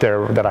a point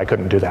there that I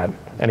couldn't do that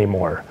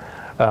anymore,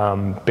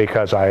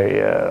 because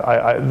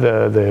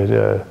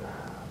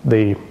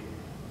the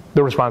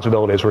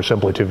responsibilities were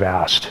simply too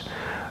vast.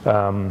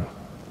 And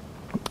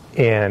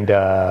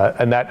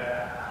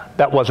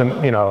that wasn't,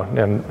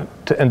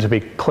 and to be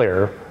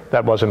clear,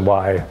 that wasn't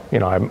why,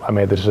 I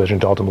made the decision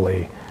to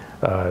ultimately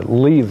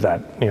leave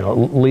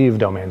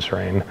Domaine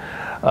Serene.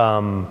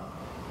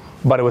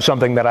 But it was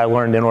something that I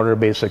learned in order to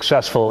be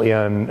successful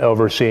in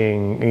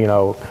overseeing,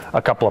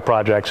 a couple of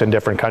projects in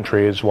different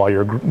countries while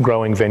you're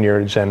growing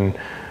vineyards and,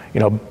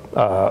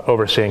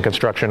 overseeing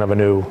construction of a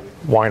new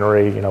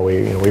winery.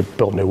 We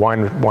built new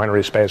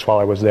winery space while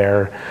I was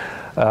there.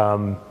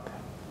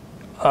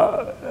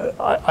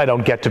 I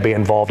don't get to be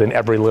involved in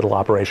every little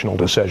operational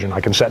decision. I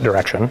can set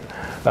direction,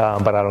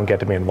 but I don't get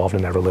to be involved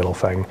in every little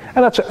thing,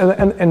 and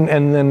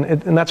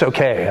that's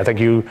okay. I think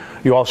you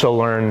also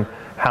learn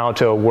how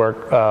to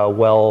work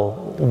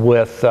well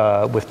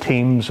with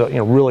teams,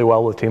 really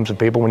well with teams of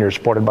people when you're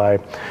supported by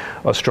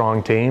a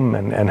strong team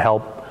and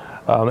help.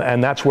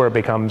 And that's where it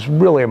becomes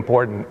really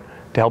important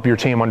to help your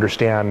team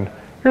understand,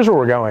 here's where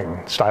we're going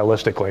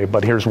stylistically,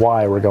 but here's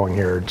why we're going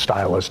here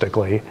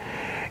stylistically,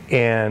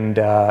 and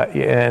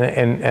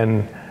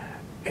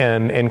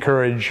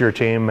encourage your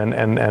team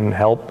and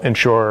help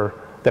ensure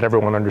that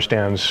everyone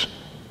understands,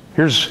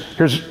 here's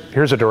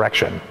a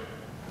direction.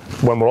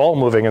 When we're all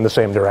moving in the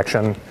same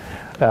direction,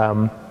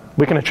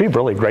 we can achieve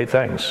really great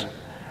things,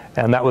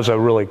 and that was a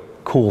really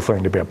cool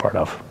thing to be a part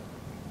of.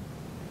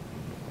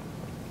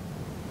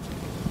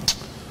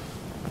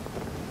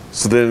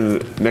 So then,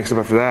 next step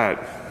after that,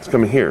 it's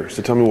coming here.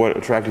 So tell me what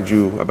attracted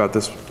you about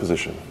this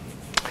position.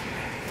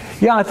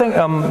 Yeah, I think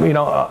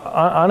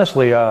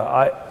honestly,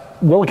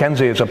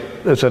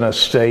 WillaKenzie is an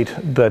estate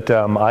that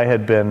I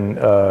had been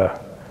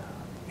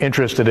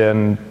interested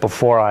in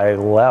before I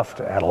left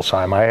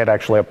Adelsheim. I had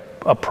actually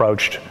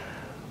approached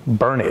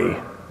Bernie,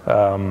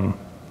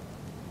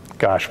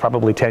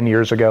 probably 10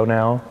 years ago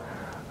now.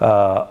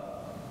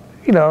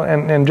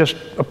 And just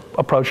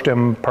approached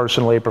him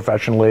personally,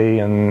 professionally,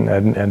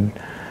 and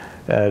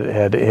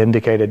had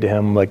indicated to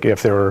him, like,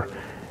 if there were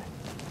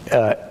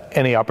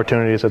any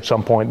opportunities at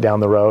some point down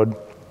the road,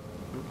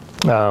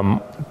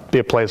 be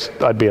a place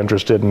I'd be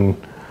interested in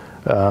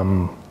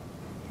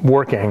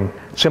working,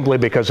 simply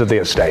because of the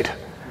estate.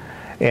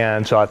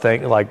 And so I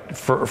think, like,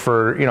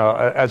 for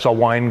as a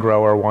wine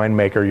grower,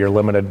 winemaker, you're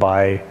limited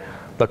by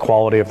the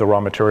quality of the raw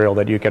material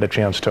that you get a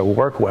chance to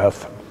work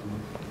with.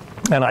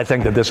 And I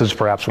think that this is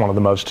perhaps one of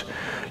the most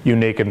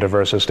unique and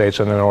diverse estates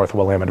in the North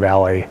Willamette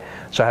Valley.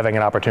 So having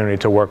an opportunity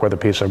to work with a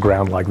piece of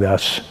ground like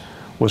this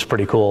was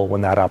pretty cool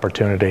when that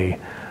opportunity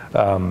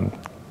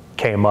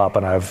came up.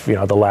 And I've,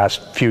 the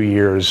last few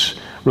years,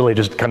 really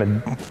just kind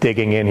of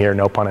digging in here,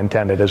 no pun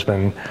intended, has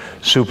been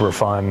super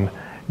fun,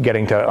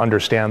 getting to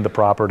understand the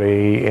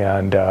property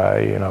and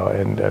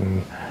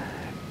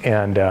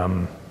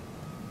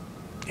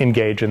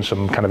engage in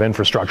some kind of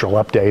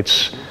infrastructural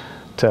updates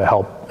to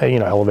help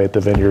elevate the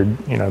vineyard,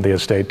 the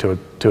estate to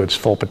its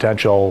full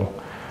potential.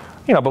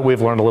 but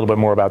we've learned a little bit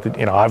more about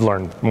I've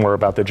learned more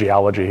about the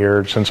geology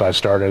here since I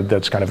started.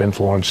 That's kind of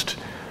influenced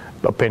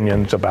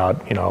opinions about,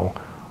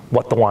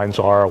 what the wines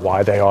are,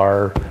 why they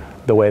are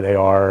the way they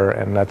are,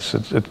 and it's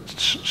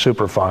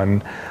super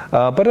fun.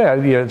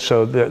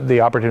 So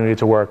the opportunity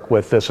to work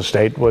with this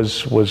estate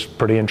was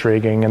pretty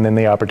intriguing, and then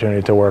the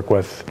opportunity to work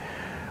with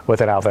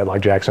an outfit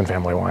like Jackson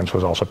Family Wines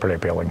was also pretty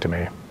appealing to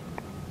me.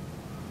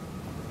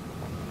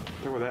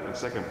 Talk about that in a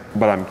second.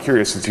 But I'm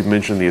curious, since you've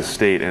mentioned the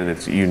estate and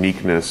its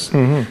uniqueness,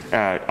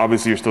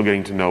 obviously you're still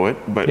getting to know it,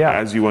 but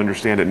as you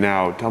understand it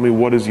now, tell me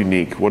what is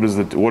unique? What is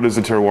the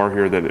terroir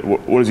here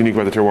what is unique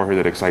about the terroir here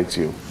that excites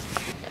you?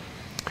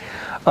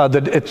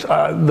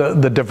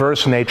 The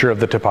diverse nature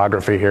of the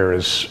topography here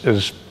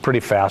is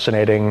pretty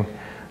fascinating.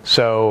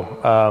 So,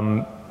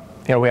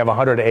 we have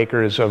 100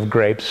 acres of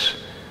grapes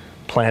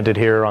planted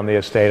here on the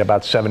estate.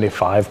 About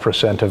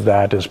 75% of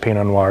that is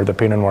Pinot Noir. The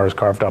Pinot Noir is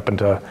carved up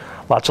into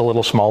lots of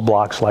little small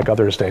blocks like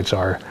other estates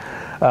are.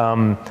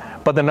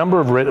 But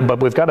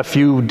we've got a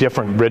few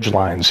different ridge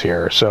lines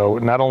here. So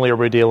not only are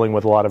we dealing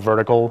with a lot of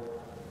vertical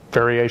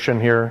variation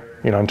here,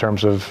 in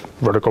terms of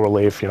vertical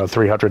relief,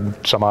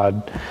 300 some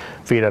odd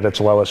feet at its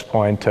lowest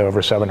point to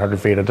over 700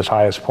 feet at its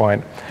highest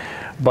point,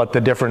 but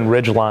the different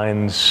ridge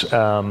lines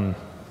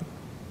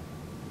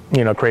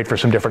create for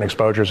some different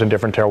exposures and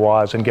different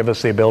terroirs and give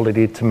us the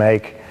ability to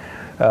make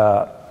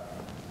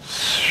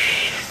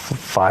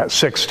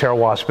 6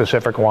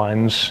 terroir-specific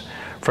wines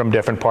from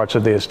different parts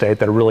of the estate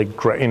that are really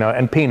great,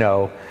 and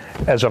Pinot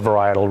as a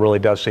varietal really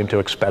does seem to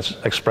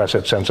express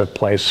its sense of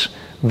place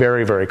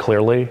very, very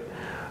clearly.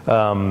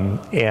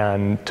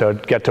 And to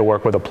get to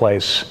work with a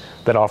place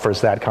that offers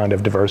that kind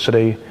of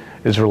diversity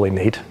is really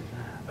neat.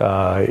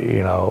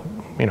 Both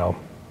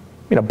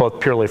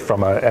purely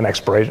from an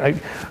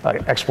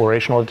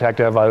explorational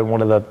detective.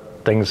 One of the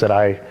things that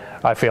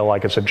I feel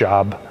like it's a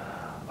job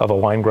of a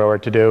wine grower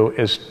to do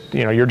is,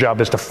 your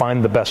job is to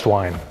find the best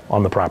wine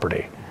on the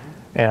property.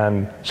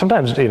 And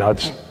sometimes,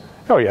 it's,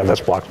 oh yeah,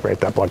 this block's great,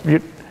 that block. You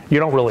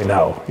don't really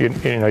know.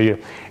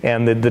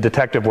 And the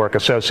detective work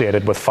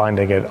associated with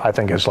finding it, I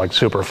think, is like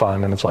super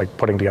fun, and it's like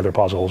putting together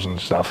puzzles and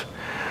stuff.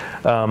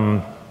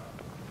 I've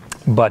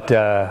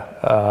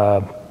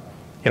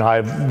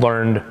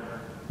learned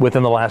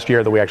within the last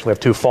year that we actually have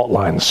 2 fault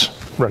lines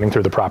running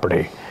through the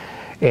property.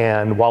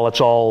 And while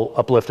it's all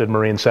uplifted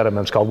marine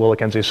sediments called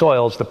WillaKenzie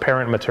soils, the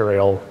parent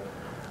material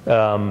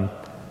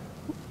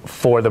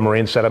for the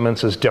marine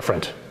sediments is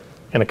different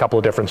in a couple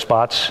of different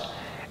spots.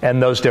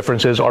 And those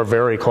differences are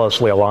very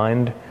closely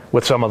aligned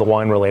with some of the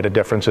wine-related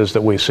differences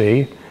that we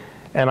see.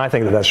 And I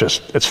think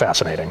it's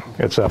fascinating.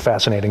 It's a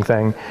fascinating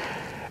thing.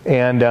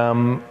 And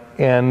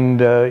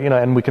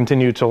we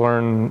continue to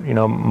learn,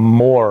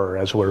 more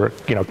as we're,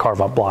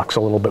 carve up blocks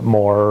a little bit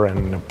more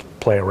and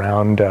play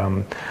around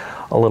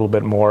a little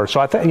bit more. So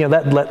I think,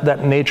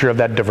 that nature of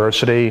that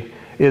diversity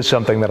is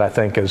something that I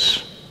think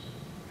is,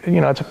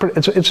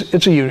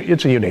 it's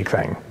a unique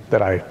thing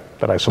that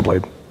I simply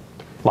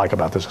like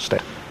about this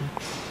estate.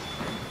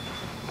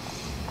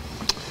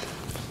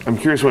 I'm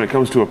curious when it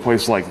comes to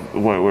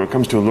when it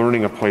comes to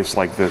learning a place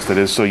like this that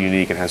is so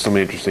unique and has so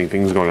many interesting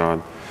things going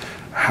on.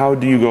 How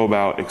do you go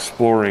about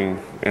exploring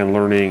and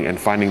learning and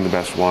finding the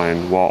best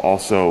wine while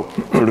also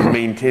sort of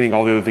maintaining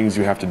all the other things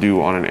you have to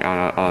do on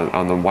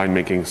the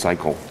winemaking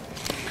cycle?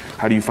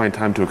 How do you find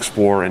time to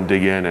explore and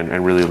dig in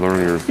and really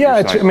learn your? Yeah,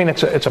 it's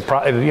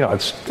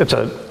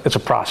a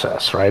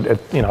process, right?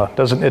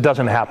 It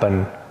doesn't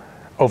happen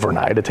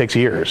overnight. It takes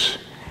years,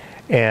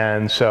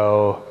 and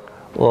so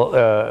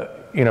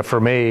for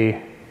me,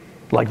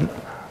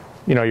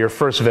 your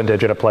first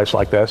vintage at a place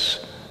like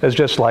this is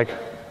just like,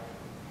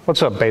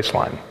 what's a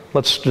baseline?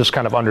 Let's just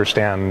kind of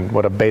understand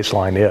what a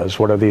baseline is.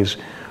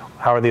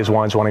 How are these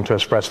wines wanting to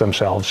express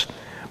themselves,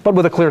 but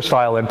with a clear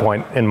style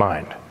endpoint in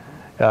mind.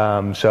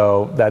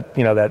 So that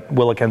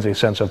WillaKenzie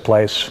sense of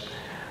place,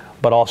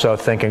 but also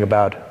thinking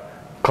about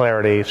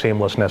clarity,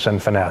 seamlessness,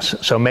 and finesse.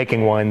 So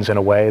making wines in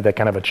a way that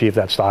kind of achieve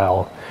that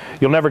style.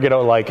 You'll never get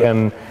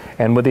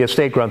and with the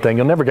estate grown thing,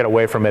 you'll never get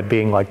away from it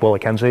being like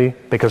WillaKenzie,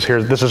 because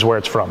this is where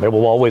it's from. It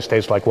will always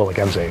taste like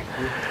WillaKenzie.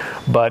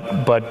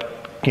 But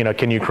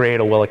can you create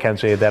a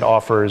WillaKenzie that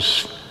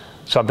offers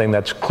something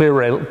that's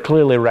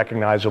clearly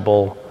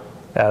recognizable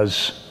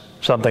as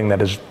something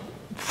that is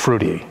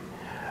fruity?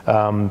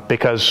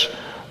 Because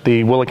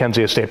the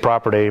WillaKenzie estate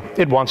property,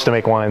 it wants to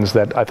make wines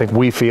that I think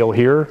we feel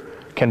here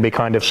can be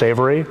kind of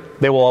savory.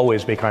 They will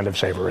always be kind of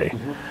savory.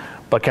 Mm-hmm.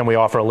 But can we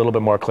offer a little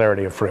bit more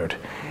clarity of fruit?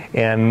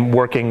 And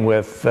working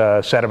with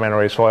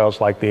sedimentary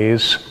soils like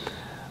these,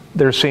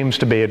 there seems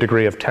to be a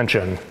degree of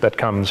tension that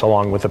comes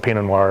along with the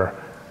Pinot Noir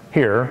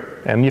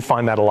here, and you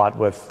find that a lot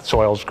with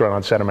wines grown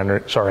on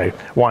sedimentary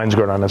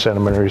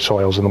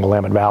soils in the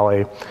Willamette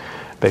Valley,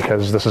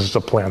 because this is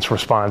the plant's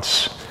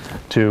response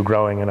to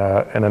growing in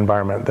an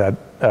environment that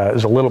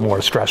is a little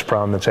more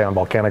stress-prone than, say, on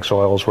volcanic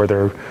soils, where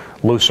they're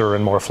looser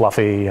and more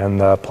fluffy, and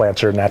the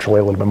plants are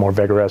naturally a little bit more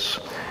vigorous,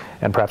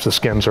 and perhaps the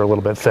skins are a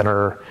little bit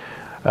thinner.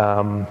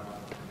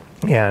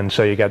 And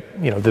so you get,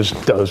 there's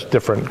those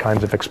different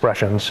kinds of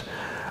expressions.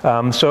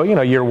 So,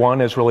 year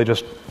one is really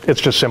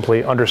it's just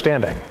simply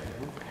understanding.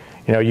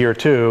 Year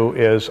two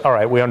is, all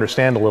right, we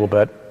understand a little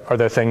bit. Are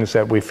there things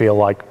that we feel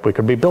like we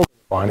could be building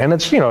on? And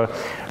it's,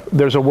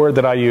 there's a word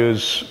that I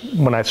use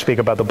when I speak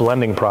about the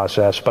blending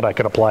process, but I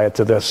could apply it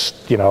to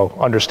this,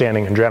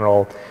 understanding in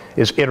general,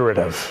 is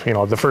iterative.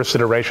 The first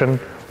iteration,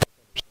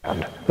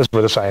 this is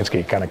where the science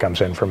geek kind of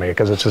comes in for me,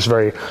 because it's this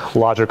very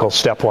logical,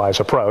 stepwise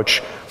approach.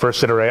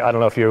 First iterate, I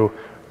don't know if you,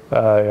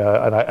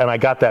 and I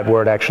got that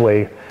word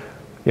actually,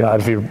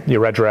 if you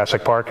read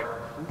Jurassic Park,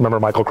 remember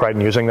Michael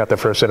Crichton using that, the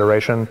first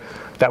iteration?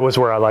 That was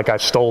where I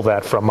stole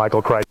that from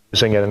Michael Crichton,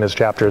 using it in his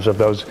chapters of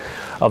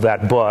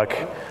that book.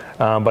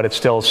 But it's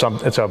still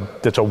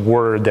it's a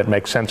word that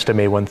makes sense to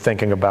me when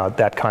thinking about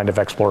that kind of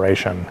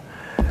exploration.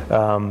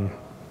 So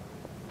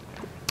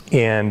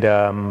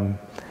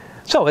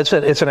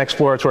it's an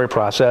exploratory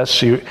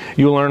process. You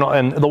learn,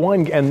 and the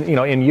wine, and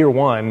in year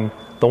one,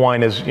 the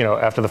wine is,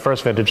 after the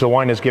first vintage, the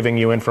wine is giving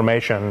you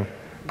information,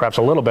 perhaps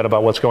a little bit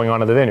about what's going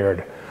on in the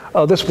vineyard.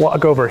 Oh, this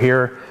block over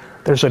here,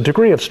 there's a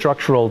degree of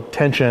structural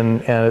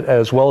tension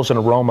as well as an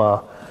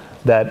aroma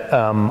that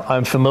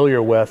I'm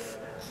familiar with,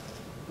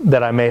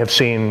 that I may have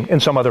seen in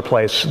some other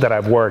place that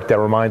I've worked that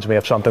reminds me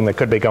of something that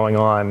could be going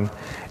on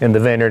in the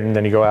vineyard. And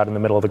then you go out in the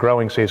middle of the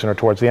growing season or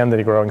towards the end of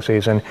the growing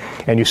season,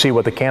 and you see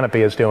what the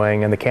canopy is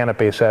doing, and the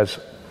canopy says,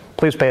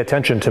 please pay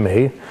attention to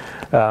me,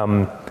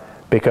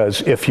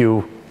 because if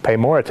you pay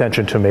more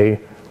attention to me,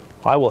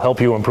 I will help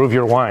you improve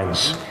your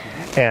wines.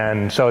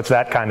 And so it's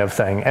that kind of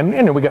thing.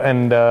 And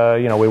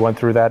we went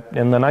through that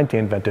in the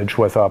 19 vintage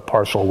with a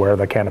parcel where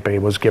the canopy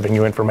was giving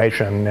you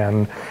information,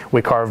 and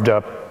we carved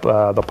up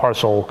the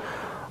parcel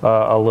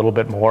a little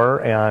bit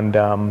more, and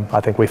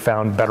I think we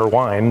found better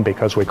wine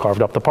because we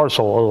carved up the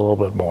parcel a little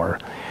bit more.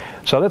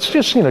 So that's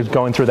just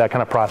going through that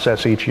kind of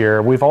process each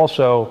year. We've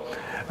also,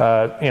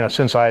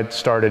 since I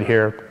started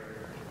here,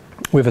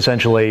 we've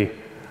essentially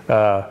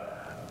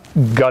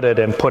gutted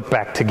and put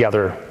back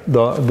together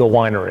the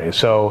winery.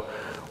 So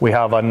we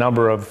have a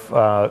number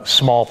of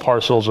small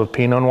parcels of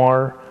Pinot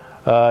Noir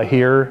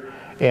here,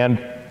 and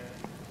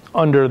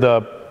under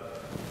the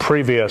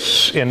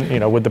previous,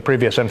 with the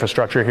previous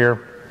infrastructure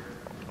here,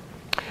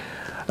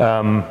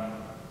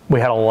 we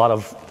had a lot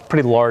of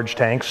pretty large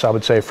tanks, I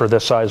would say, for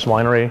this size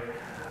winery,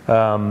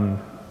 and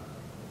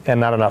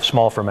not enough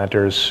small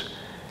fermenters.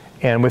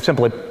 And we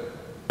simply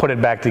put it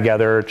back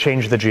together,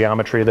 changed the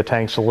geometry of the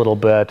tanks a little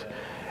bit,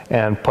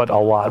 and put a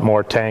lot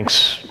more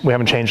tanks. We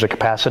haven't changed the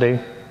capacity,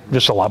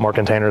 just a lot more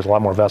containers, a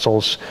lot more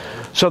vessels,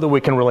 so that we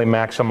can really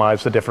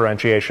maximize the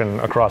differentiation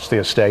across the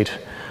estate.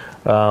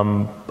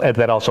 And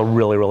that also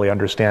really, really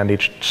understand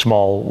each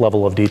small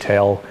level of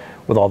detail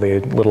with all the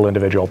little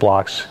individual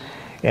blocks.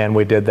 And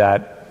we did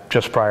that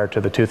just prior to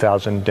the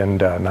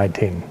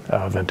 2019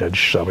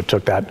 vintage. So we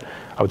took that,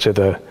 I would say,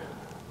 the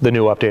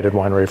new updated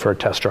winery for a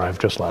test drive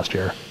just last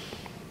year,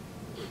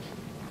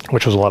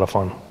 which was a lot of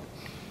fun.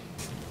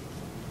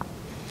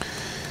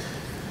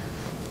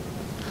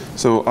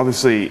 So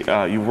obviously,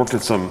 you've worked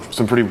at some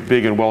pretty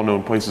big and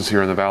well-known places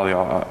here in the valley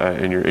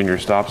in your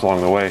stops along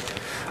the way.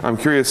 I'm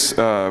curious.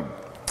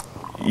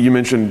 You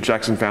mentioned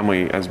Jackson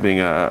family as being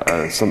a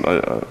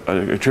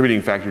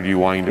attributing factor to you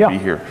wanting to be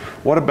here.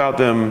 What about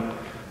them,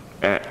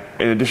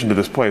 in addition to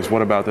this place,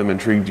 what about them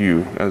intrigued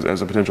you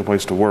as a potential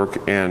place to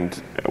work, and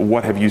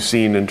what have you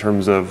seen in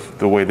terms of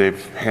the way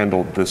they've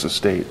handled this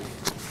estate?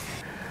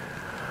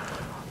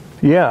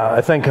 Yeah,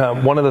 I think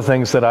one of the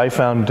things that I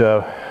found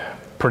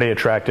pretty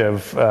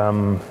attractive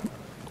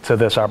to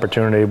this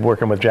opportunity,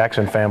 working with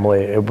Jackson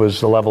family, it was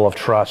the level of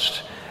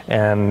trust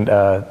and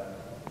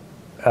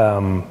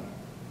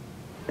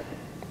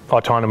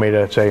autonomy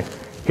to say,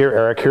 here,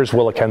 Erik, here's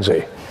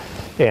WillaKenzie.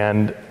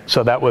 And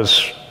so that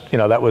was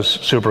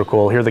super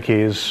cool. Here are the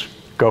keys,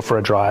 go for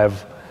a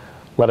drive,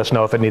 let us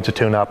know if it needs a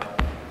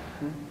tune-up,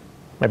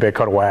 maybe a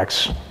coat of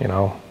wax, a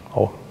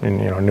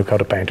new coat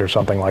of paint or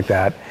something like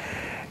that.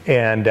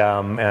 And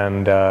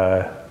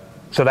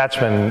so that's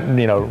been,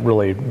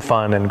 really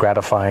fun and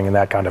gratifying, and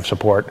that kind of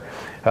support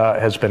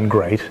has been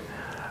great.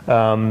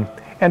 And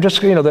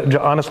just,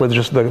 honestly,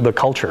 just the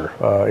culture,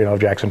 of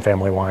Jackson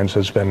Family Wines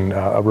has been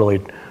a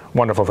really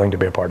wonderful thing to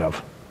be a part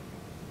of.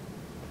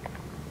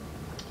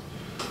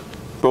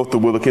 Both the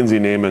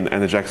WillaKenzie name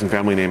and the Jackson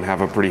family name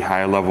have a pretty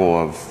high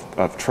level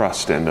of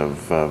trust and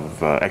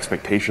of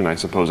expectation, I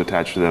suppose,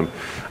 attached to them.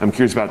 I'm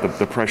curious about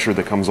the pressure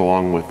that comes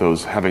along with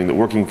those,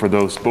 working for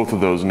both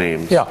of those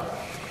names. Yeah.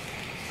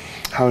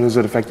 How does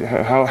it affect?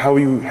 How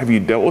have you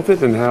dealt with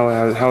it, and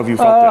how have you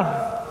felt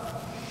that?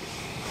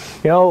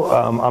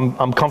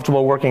 I'm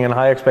comfortable working in a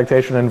high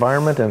expectation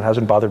environment, and it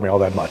hasn't bothered me all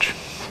that much.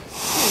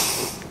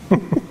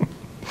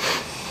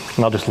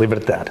 And I'll just leave it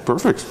at that.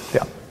 Perfect.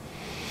 Yeah.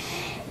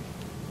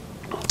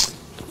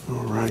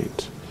 All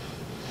right.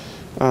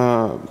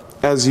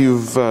 As you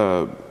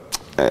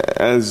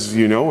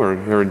know,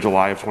 we're here in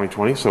July of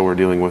 2020, so we're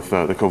dealing with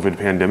the COVID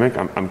pandemic.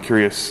 I'm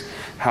curious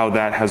how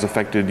that has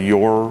affected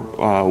your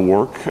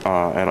work,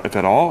 if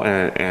at all,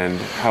 and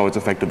how it's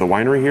affected the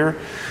winery here,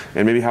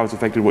 and maybe how it's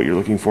affected what you're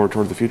looking for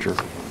towards the future.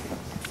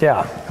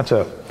 Yeah, it's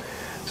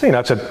So,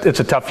 it's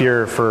a tough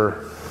year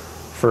for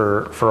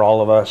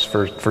all of us,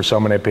 for so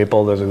many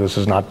people. This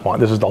is not wine.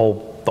 This is the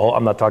whole.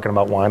 I'm not talking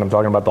about wine. I'm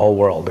talking about the whole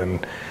world.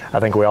 And I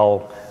think we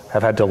all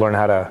have had to learn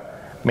how to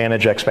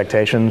manage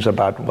expectations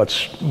about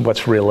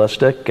what's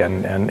realistic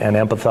and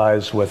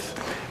empathize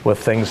with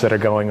things that are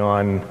going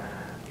on,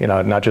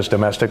 not just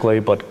domestically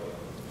but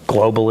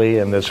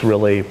globally in this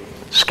really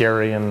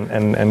scary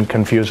and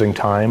confusing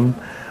time.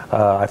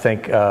 I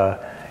think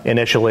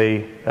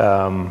initially,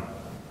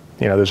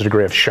 there's a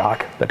degree of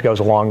shock that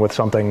goes along with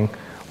something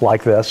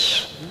like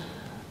this,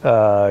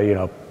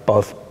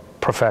 both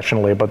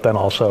professionally, but then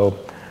also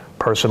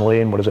personally,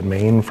 and what does it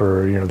mean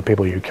for, the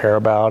people you care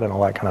about and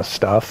all that kind of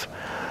stuff.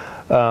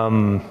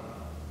 But,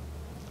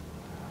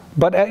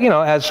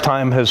 as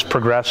time has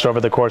progressed over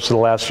the course of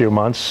the last few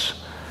months,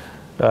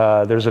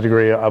 there's a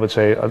degree, I would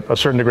say, a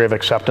certain degree of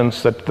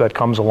acceptance that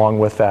comes along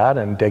with that,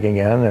 and digging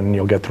in, and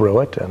you'll get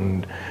through it,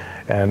 and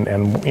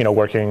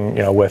working,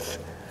 with,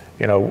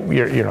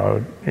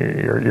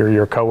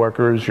 your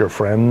coworkers, your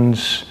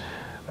friends,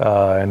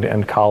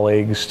 and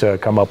colleagues to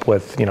come up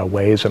with,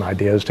 ways and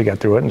ideas to get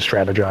through it, and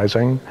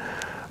strategizing.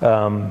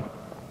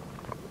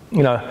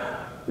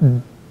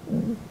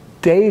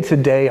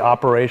 Day-to-day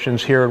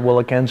operations here at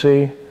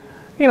WillaKenzie,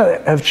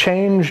 have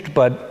changed,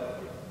 but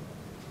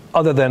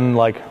other than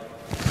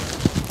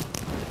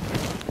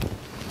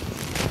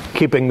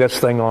keeping this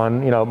thing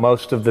on,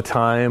 most of the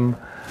time,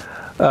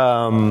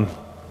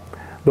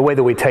 the way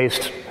that we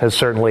taste has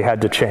certainly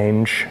had to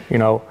change.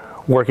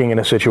 Working in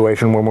a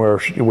situation when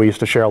we used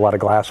to share a lot of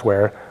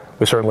glassware,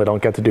 we certainly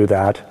don't get to do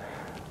that.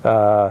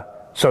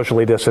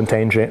 Socially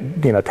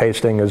distancing,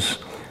 tasting is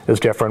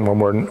different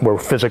when we're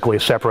physically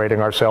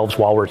separating ourselves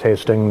while we're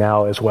tasting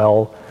now as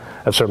well.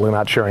 As certainly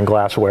not sharing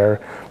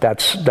glassware.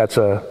 That's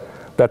a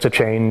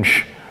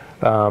change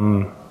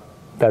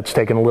that's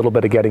taken a little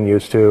bit of getting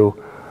used to,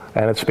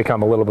 and it's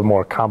become a little bit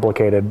more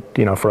complicated,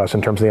 for us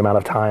in terms of the amount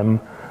of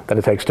time that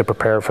it takes to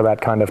prepare for that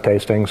kind of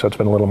tasting. So it's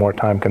been a little more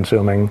time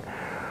consuming.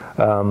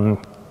 And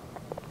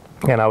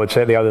I would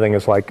say the other thing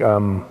is the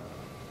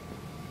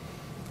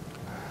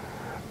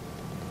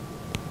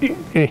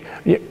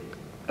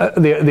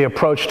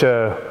approach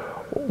to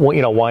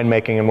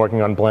winemaking and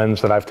working on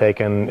blends that I've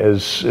taken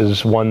is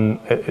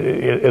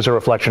a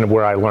reflection of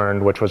where I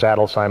learned, which was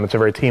Adelsheim. It's a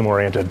very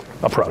team-oriented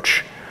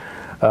approach,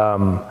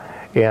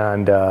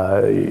 and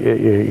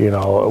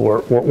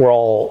we're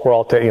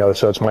all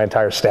so it's my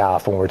entire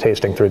staff, and we're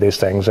tasting through these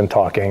things and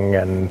talking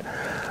and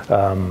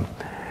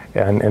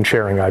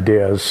sharing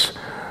ideas.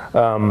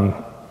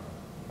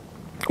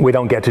 We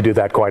don't get to do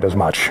that quite as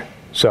much.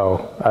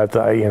 So so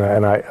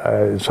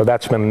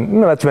that's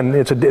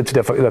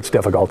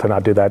difficult to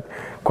not do that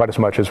quite as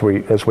much as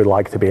we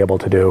like to be able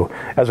to do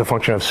as a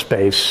function of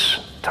space,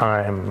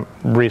 time,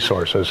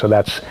 resources. So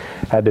that's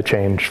had to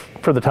change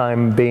for the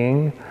time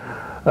being.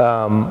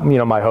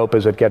 My hope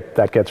is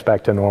that gets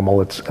back to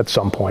normal at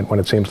some point when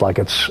it seems like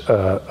it's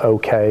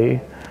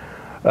okay.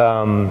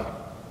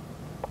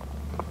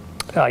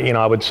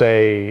 I would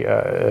say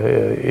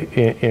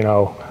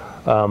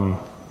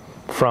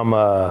from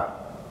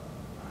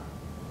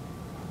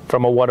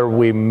a what are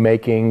we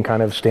making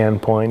kind of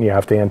standpoint, you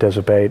have to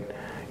anticipate,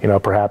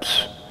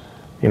 perhaps,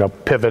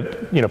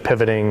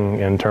 pivoting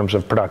in terms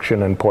of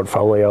production and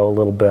portfolio a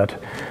little bit.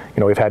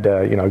 We've had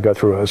to, go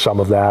through some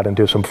of that and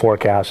do some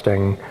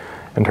forecasting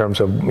in terms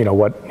of,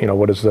 what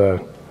does the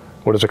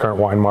current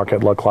wine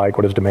market look like?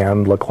 What does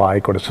demand look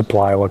like? What does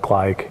supply look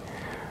like?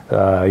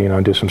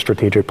 Do some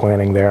strategic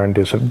planning there and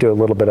do a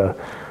little bit of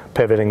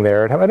pivoting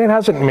there. I mean,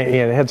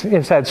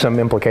 it's had some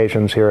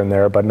implications here and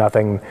there, but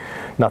nothing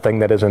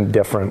that isn't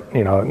different.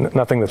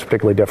 Nothing that's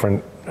particularly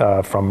different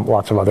from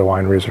lots of other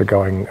wineries that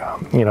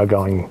are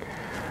going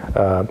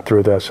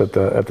through this at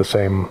the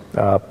same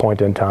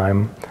point in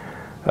time.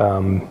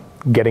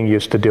 Getting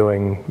used to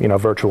doing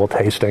virtual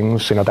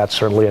tastings. That's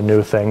certainly a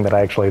new thing that I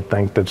actually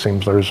think that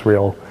seems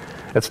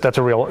that's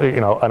a real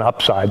an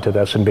upside to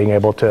this, and being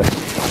able to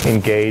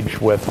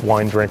engage with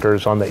wine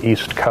drinkers on the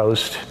East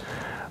Coast.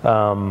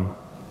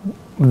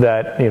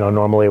 That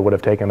normally would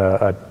have taken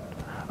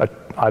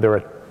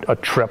either a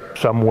trip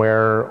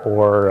somewhere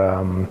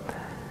or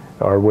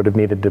would have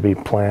needed to be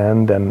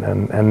planned,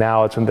 and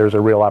now there's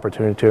a real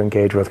opportunity to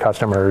engage with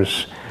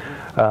customers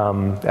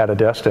at a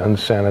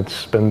distance, and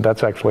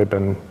that's actually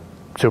been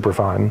super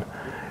fun,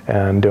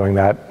 and doing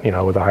that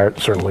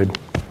certainly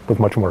with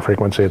much more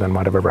frequency than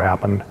might have ever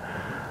happened.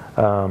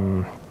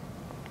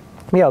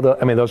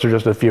 Those are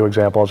just a few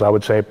examples. I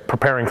would say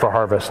preparing for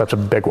harvest, that's a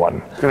big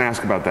one. I was going to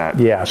ask about that.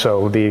 Yeah,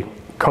 so the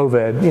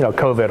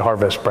COVID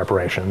harvest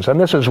preparations. And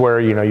this is where,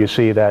 you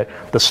see that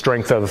the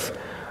strength of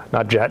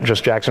not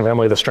just Jackson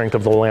family, the strength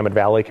of the Willamette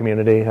Valley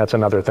community. That's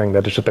another thing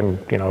that has just been,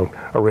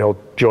 a real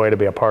joy to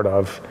be a part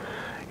of,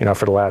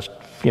 for the last,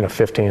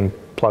 15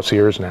 plus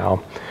years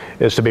now,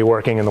 is to be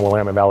working in the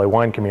Willamette Valley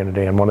wine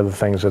community. And one of the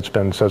things that's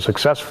been so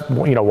successful,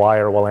 why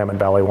are Willamette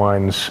Valley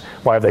wines,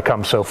 why have they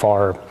come so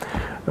far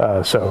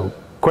so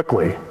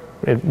quickly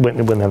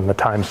within the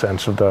time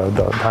sense of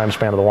the time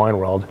span of the wine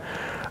world?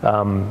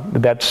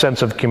 that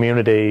sense of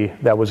community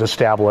that was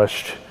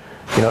established,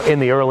 in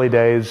the early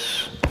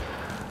days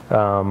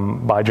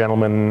by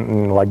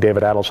gentlemen like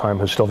David Adelsheim,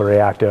 who's still very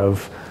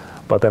active,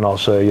 but then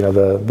also,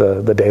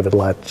 the David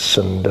Letts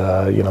and,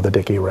 the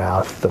Dickie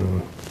Rath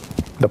and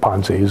the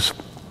Ponzis.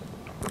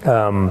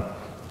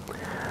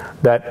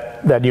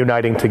 That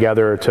uniting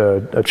together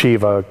to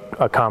achieve a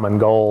common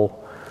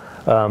goal,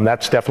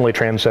 that's definitely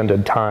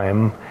transcended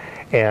time.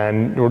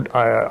 And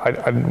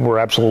we're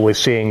absolutely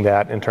seeing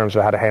that in terms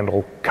of how to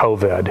handle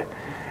COVID.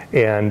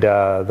 And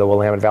the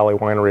Willamette Valley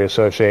Winery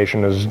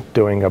Association is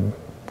doing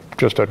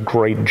just a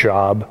great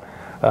job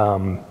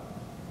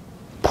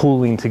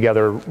pooling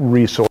together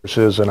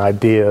resources and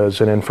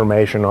ideas and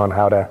information on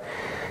how to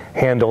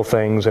handle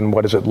things and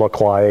what does it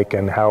look like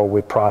and how are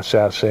we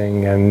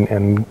processing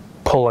and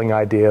pulling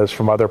ideas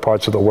from other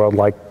parts of the world,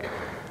 like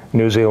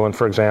New Zealand,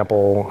 for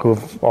example,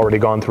 who've already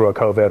gone through a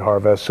COVID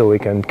harvest, so we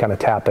can kind of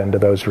tap into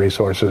those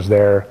resources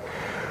there.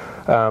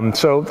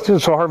 So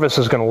harvest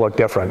is going to look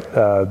different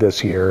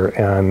this year,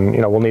 and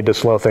we'll need to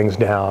slow things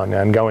down.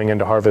 And going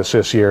into harvest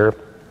this year,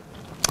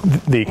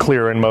 the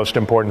clear and most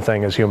important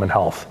thing is human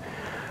health.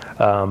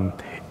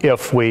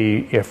 If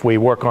we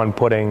work on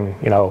putting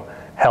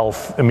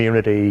health,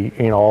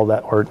 immunity, all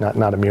that, or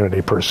not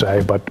immunity per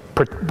se, but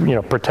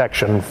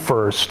protection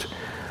first,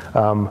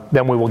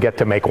 then we will get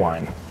to make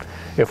wine.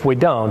 If we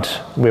don't,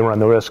 we run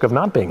the risk of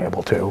not being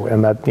able to,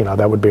 and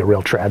that would be a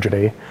real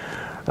tragedy.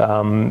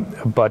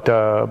 But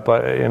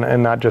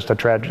not just a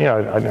tragedy.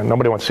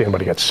 Nobody wants to see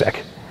anybody get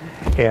sick,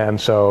 and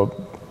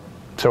so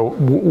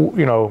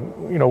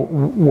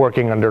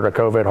working under a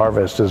COVID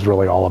harvest is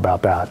really all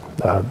about that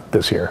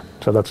this year.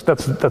 So that's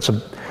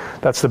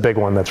the big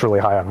one that's really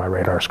high on my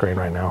radar screen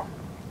right now.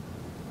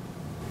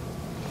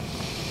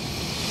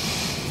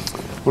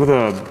 What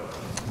are the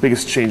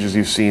biggest changes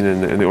you've seen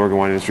in the Oregon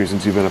wine industry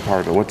since you've been a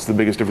part of it? What's the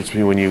biggest difference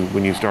between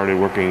when you started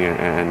working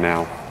and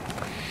now?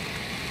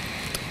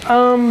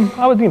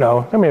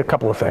 A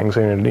couple of things.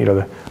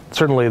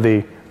 Certainly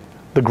the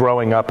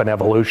growing up and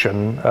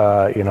evolution.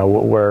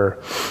 Where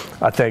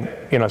I think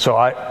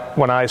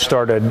when I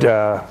started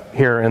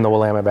here in the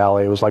Willamette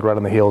Valley, it was like right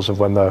on the heels of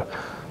when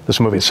this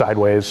movie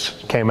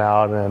Sideways came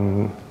out,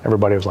 and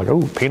everybody was like,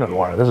 "Oh, Pinot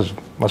Noir!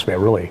 Must be a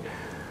really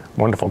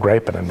wonderful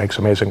grape, and it makes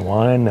amazing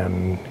wine,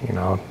 and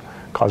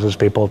causes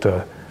people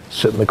to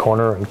sit in the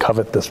corner and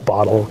covet this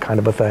bottle," kind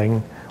of a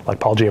thing, like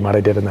Paul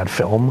Giamatti did in that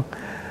film.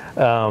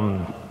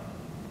 I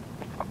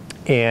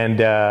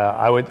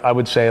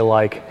would say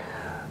like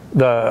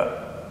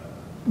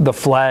the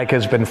flag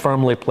has been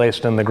firmly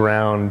placed in the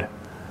ground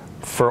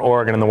for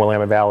Oregon and the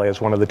Willamette Valley as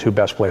one of the two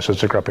best places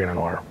to grow Pinot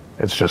Noir.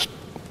 It's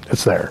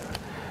there.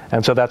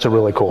 And so that's a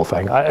really cool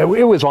thing.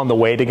 It was on the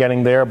way to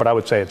getting there, but I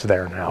would say it's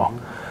there now.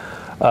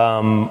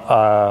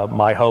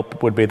 My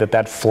hope would be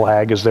that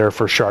flag is there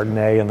for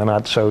Chardonnay in the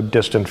not so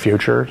distant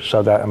future.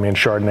 So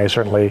Chardonnay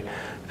certainly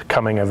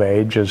coming of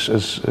age is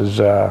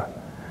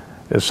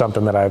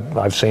something that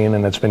I've seen,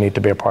 and it's been neat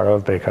to be a part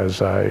of,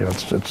 because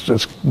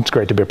it's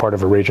great to be a part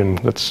of a region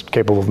that's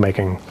capable of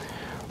making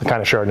the kind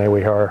of Chardonnay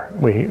we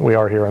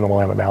are here in the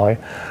Willamette Valley.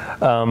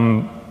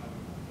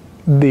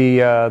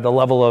 The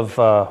level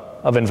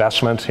of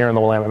investment here in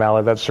the Willamette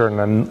Valley, that's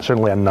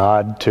certainly a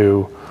nod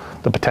to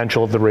the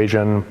potential of the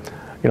region.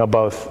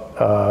 Both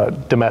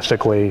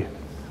domestically,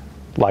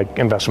 like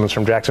investments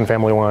from Jackson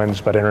Family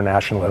Wines, but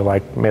internationally,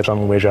 like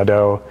Maison Louis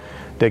Jadot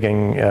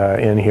digging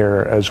in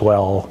here as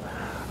well.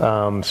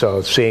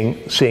 So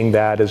seeing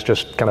that is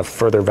just kind of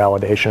further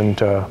validation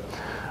to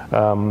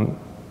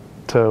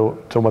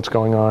what's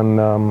going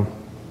on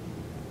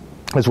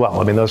as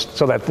well.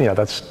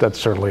 That's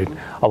certainly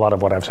a lot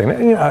of what I've seen.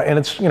 And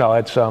it's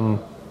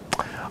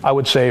I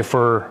would say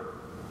for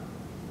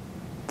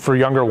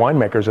younger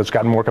winemakers, it's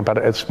gotten more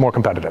competitive. It's more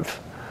competitive,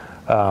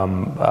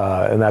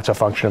 and that's a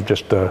function of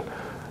just the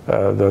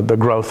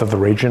growth of the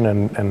region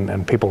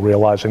and people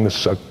realizing this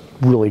is a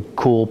really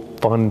cool,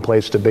 fun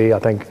place to be. I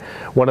think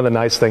one of the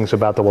nice things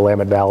about the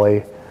Willamette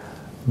Valley,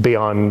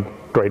 beyond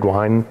great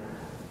wine,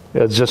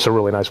 it's just a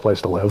really nice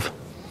place to live.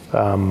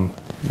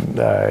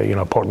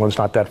 Portland's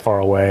not that far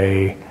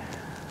away.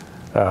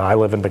 I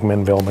live in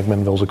McMinnville.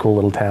 McMinnville's a cool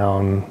little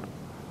town.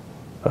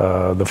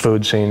 The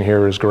food scene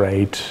here is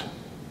great.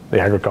 The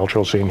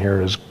agricultural scene here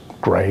is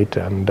great,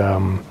 and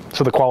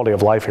so the quality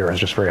of life here is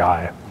just very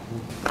high.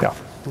 Yeah.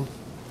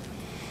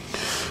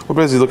 What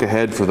about as you look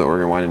ahead for the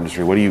Oregon wine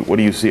industry? What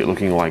do you see it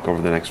looking like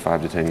over the next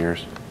 5 to 10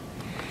 years?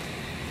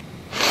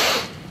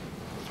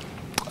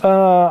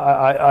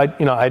 I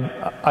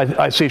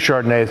see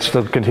Chardonnay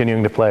still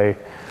continuing to play,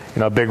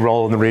 a big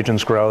role in the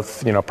region's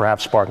growth.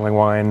 Perhaps sparkling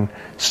wine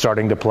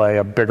starting to play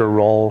a bigger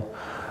role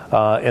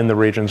in the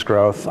region's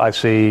growth. I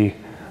see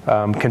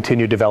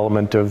continued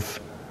development of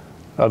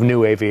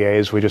new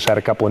AVAs. We just had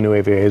a couple of new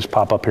AVAs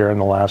pop up here in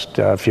the last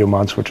few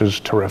months, which is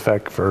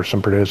terrific for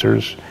some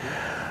producers.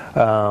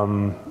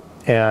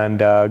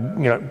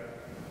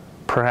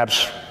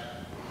 Perhaps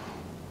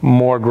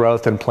more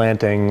growth and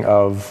planting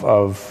of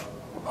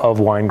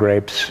wine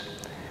grapes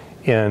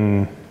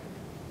in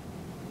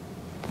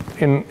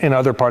in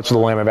other parts of the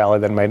Willamette Valley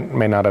that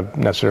may not have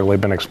necessarily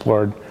been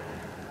explored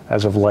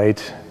as of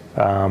late.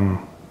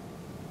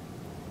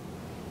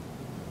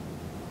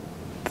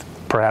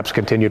 Perhaps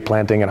continued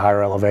planting at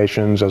higher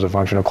elevations as a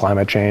function of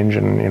climate change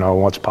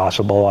and, what's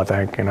possible, I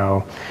think,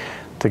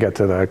 to get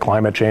to the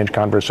climate change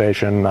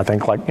conversation. I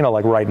think like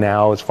right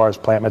now, as far as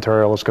plant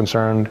material is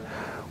concerned,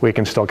 we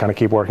can still kind of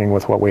keep working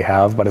with what we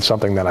have, but it's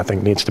something that I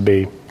think needs to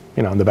be,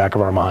 in the back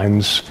of our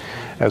minds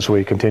as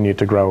we continue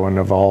to grow and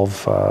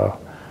evolve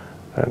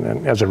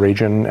and as a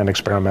region, and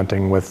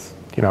experimenting with,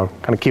 kind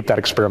of keep that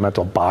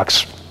experimental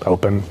box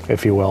open,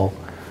 if you will.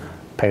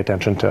 Pay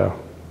attention to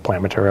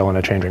plant material in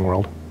a changing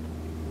world.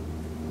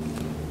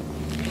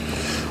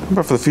 What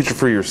about for the future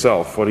for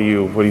yourself? What do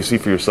you see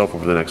for yourself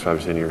over the next 5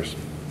 to 10 years?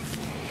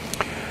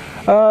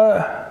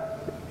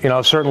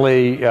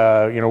 Certainly,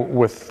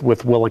 with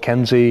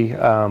WillaKenzie,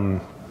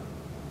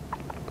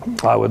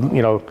 I would,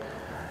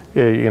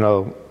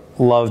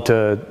 love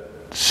to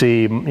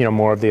see,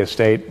 more of the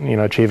estate,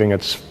 achieving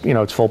its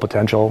full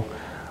potential.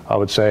 I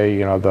would say,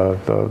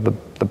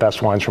 the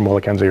best wines from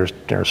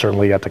WillaKenzie are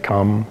certainly yet to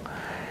come,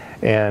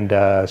 and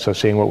so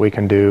seeing what we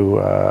can do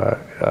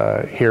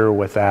here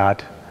with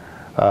that,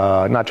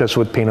 not just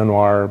with Pinot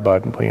Noir,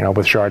 but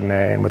with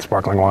Chardonnay and with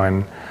sparkling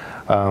wine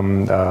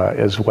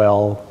as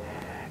well,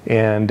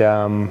 and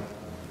I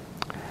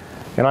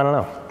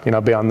don't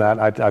know, beyond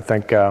that, I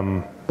think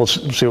we'll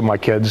see what my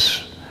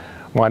kids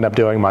wind up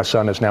doing. My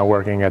son is now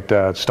working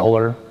at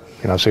Stoller,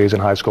 so he's in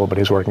high school, but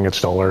he's working at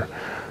Stoller.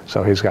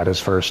 So he's got his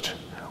first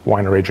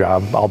winery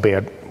job,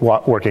 albeit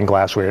working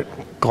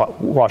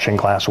washing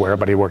glassware,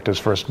 but he worked his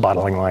first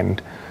bottling line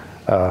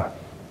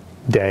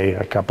day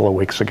a couple of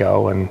weeks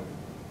ago.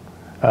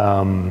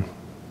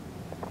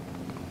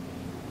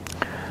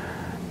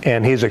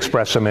 And he's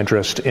expressed some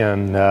interest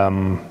in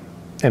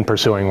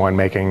pursuing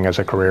winemaking as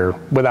a career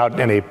without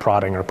any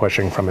prodding or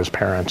pushing from his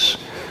parents.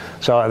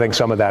 So I think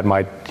some of that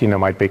might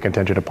be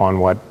contingent upon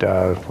what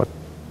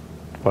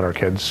our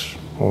kids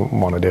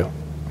want to do.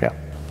 Yeah.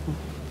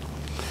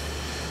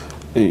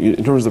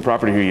 In terms of the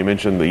property here, you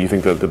mentioned that you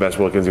think that the best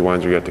WillaKenzie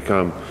wines are yet to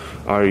come.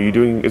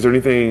 Is there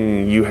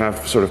anything you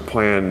have sort of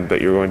planned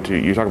that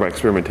you talk about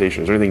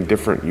experimentation, is there anything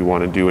different you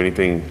want to do,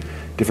 anything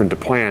different to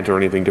plant or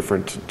anything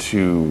different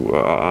to,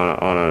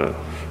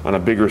 on a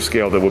bigger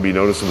scale that will be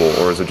noticeable,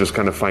 or is it just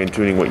kind of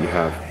fine-tuning what you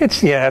have?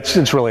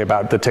 It's really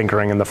about the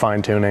tinkering and the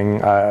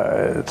fine-tuning.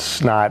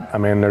 It's not,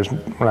 we're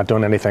not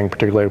doing anything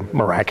particularly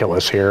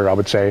miraculous here. I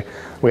would say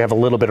we have a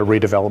little bit of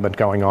redevelopment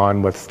going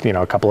on with,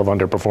 a couple of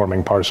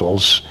underperforming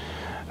parcels,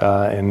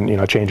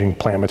 and, changing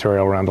plant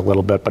material around a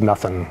little bit, but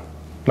nothing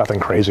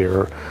crazy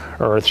or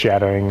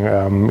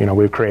earth-shattering.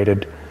 We've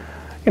created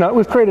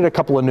a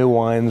couple of new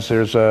wines.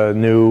 There's a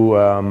new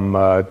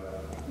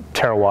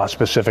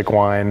terroir-specific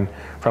wine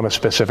from a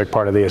specific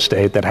part of the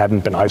estate that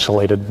hadn't been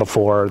isolated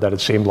before, that it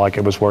seemed like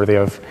it was worthy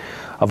of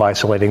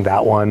isolating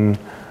that one.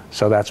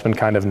 So that's been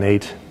kind of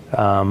neat.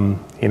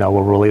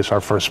 We'll release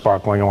our first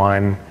sparkling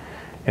wine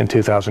in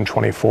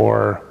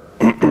 2024.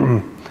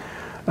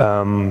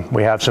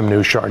 We have some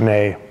new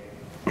Chardonnay.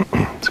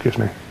 Excuse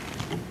me.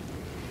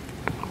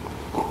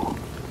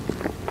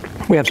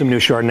 We have some new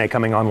Chardonnay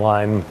coming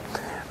online.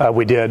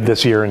 We did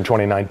this year in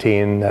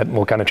 2019 that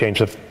will kind of change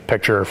the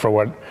picture for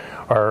what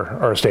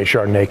our estate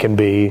Chardonnay can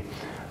be.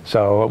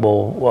 So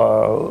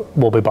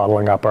we'll be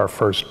bottling up our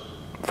first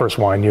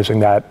wine using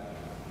that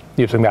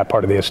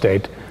part of the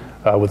estate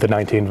with the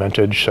 19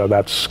 vintage. So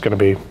that's going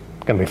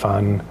to be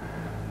fun,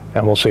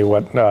 and we'll see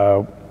what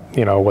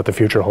the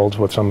future holds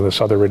with some of this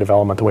other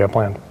redevelopment that we have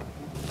planned.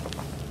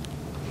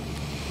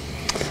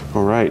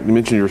 All right. You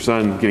mentioned your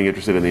son getting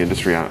interested in the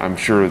industry. I'm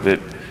sure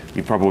that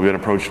you've probably been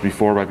approached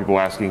before by people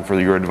asking for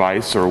your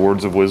advice or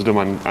words of wisdom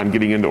on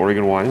getting into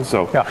Oregon wine.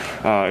 So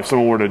if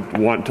someone were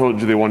to told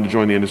you they wanted to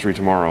join the industry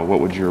tomorrow, what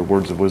would your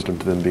words of wisdom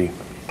to them be?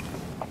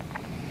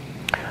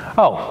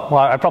 Oh, well,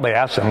 I'd probably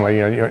ask them, do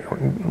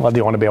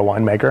you want to be a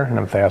winemaker? And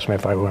if they asked me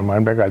if I was a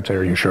winemaker, I'd say,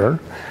 are you sure?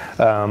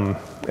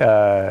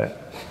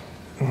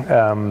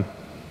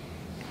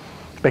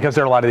 Because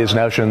there are a lot of these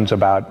notions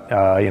about,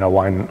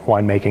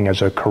 winemaking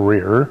as a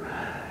career.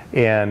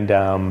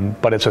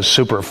 But it's a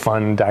super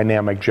fun,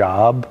 dynamic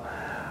job.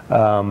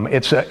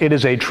 It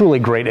is a truly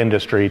great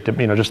industry to,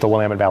 just the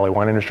Willamette Valley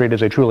wine industry. It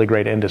is a truly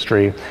great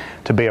industry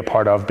to be a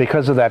part of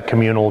because of that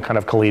communal kind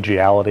of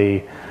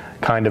collegiality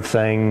kind of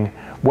thing.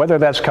 Whether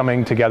that's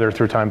coming together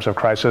through times of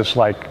crisis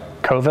like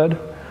COVID,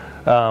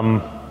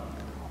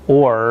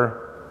 or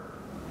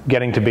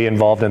getting to be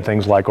involved in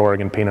things like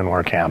Oregon Pinot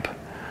Noir Camp,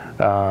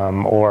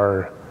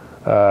 or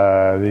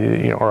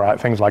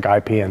things like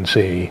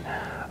IPNC.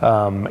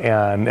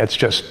 And it's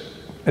just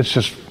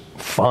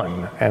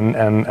fun,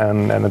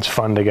 and it's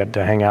fun to get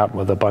to hang out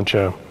with a bunch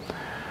of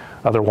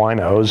other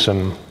winos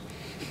and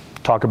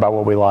talk about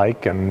what we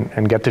like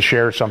and get to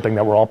share something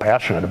that we're all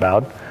passionate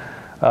about,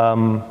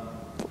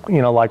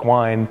 like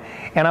wine.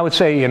 And I would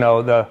say,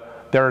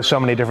 there are so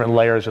many different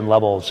layers and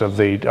levels of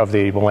the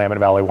Willamette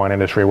Valley wine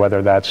industry,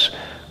 whether that's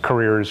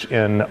careers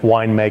in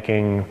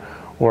winemaking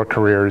or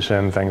careers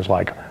in things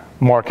like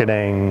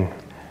marketing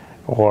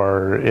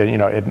or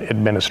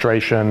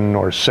administration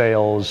or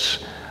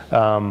sales,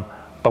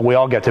 but we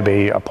all get to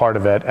be a part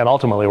of it, and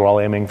ultimately we're all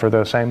aiming for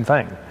the same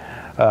thing.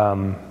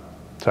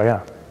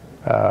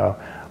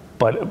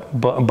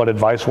 But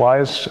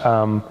advice-wise,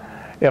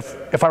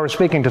 if I were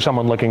speaking to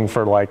someone looking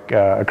for like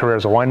a career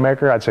as a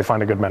winemaker, I'd say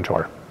find a good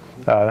mentor.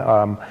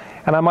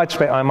 And I might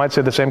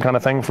say the same kind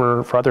of thing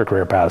for other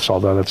career paths,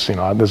 although that's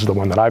this is the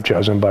one that I've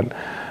chosen. But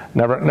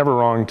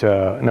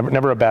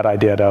never a bad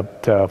idea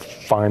to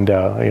find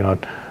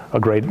a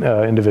great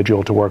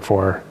individual to work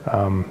for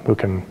who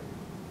can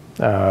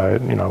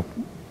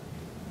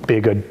be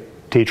a good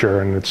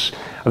teacher. And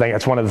I think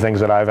it's one of the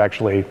things that I've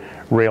actually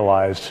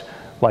realized,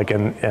 like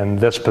in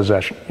this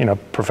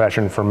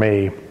profession for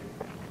me,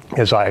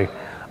 is I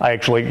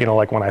actually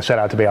like when I set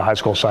out to be a high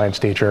school science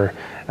teacher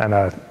and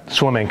a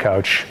swimming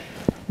coach.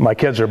 My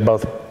kids are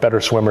both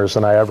better swimmers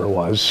than I ever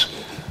was.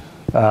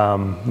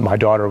 My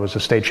daughter was a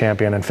state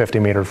champion in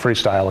 50-meter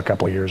freestyle a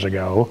couple of years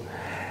ago.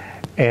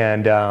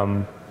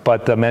 And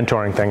but the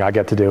mentoring thing I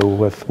get to do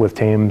with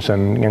teams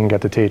and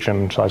get to teach,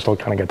 and so I still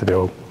kind of get to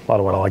do a lot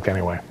of what I liked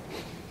anyway.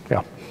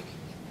 Yeah.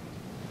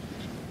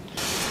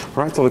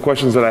 All right, so the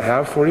questions that I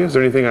have for you. Is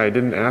there anything I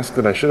didn't ask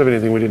that I should have?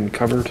 Anything we didn't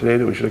cover today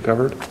that we should have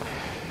covered?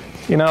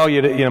 You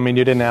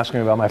didn't ask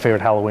me about my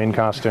favorite Halloween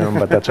costume,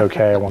 but that's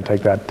okay. I won't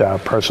take that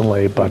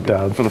personally. But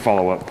for the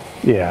follow-up.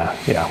 Yeah.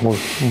 Well,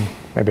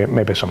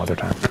 maybe some other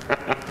time.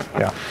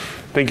 Yeah.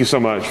 Thank you so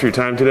much for your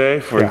time today,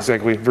 for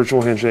exactly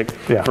virtual handshake,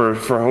 for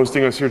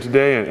hosting us here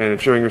today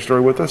and sharing your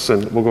story with us.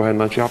 And we'll go ahead and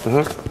let you off the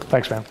hook.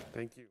 Thanks, man.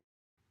 Thank you.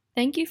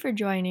 Thank you for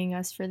joining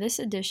us for this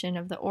edition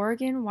of the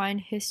Oregon Wine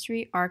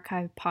History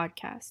Archive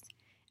podcast.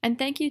 And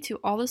thank you to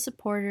all the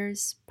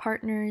supporters,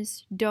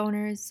 partners,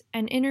 donors,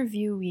 and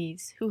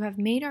interviewees who have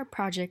made our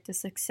project a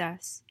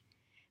success.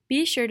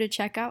 Be sure to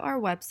check out our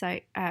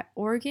website at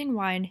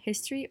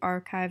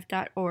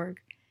OregonWineHistoryArchive.org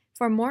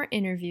for more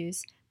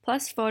interviews,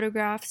 plus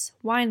photographs,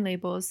 wine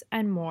labels,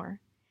 and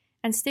more.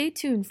 And stay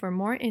tuned for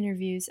more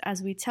interviews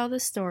as we tell the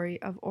story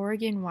of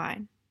Oregon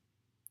wine.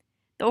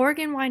 The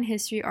Oregon Wine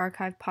History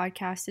Archive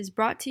podcast is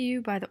brought to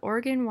you by the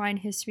Oregon Wine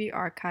History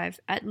Archive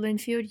at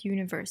Linfield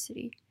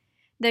University.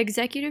 The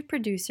executive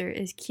producer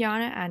is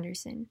Kiana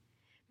Anderson.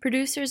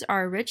 Producers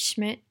are Rich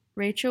Schmidt,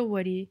 Rachel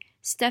Woody,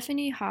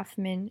 Stephanie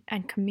Hoffman,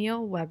 and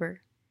Camille Weber.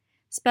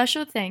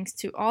 Special thanks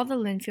to all the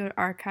Linfield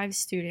Archive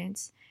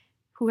students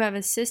who have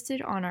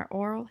assisted on our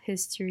oral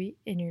history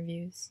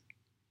interviews.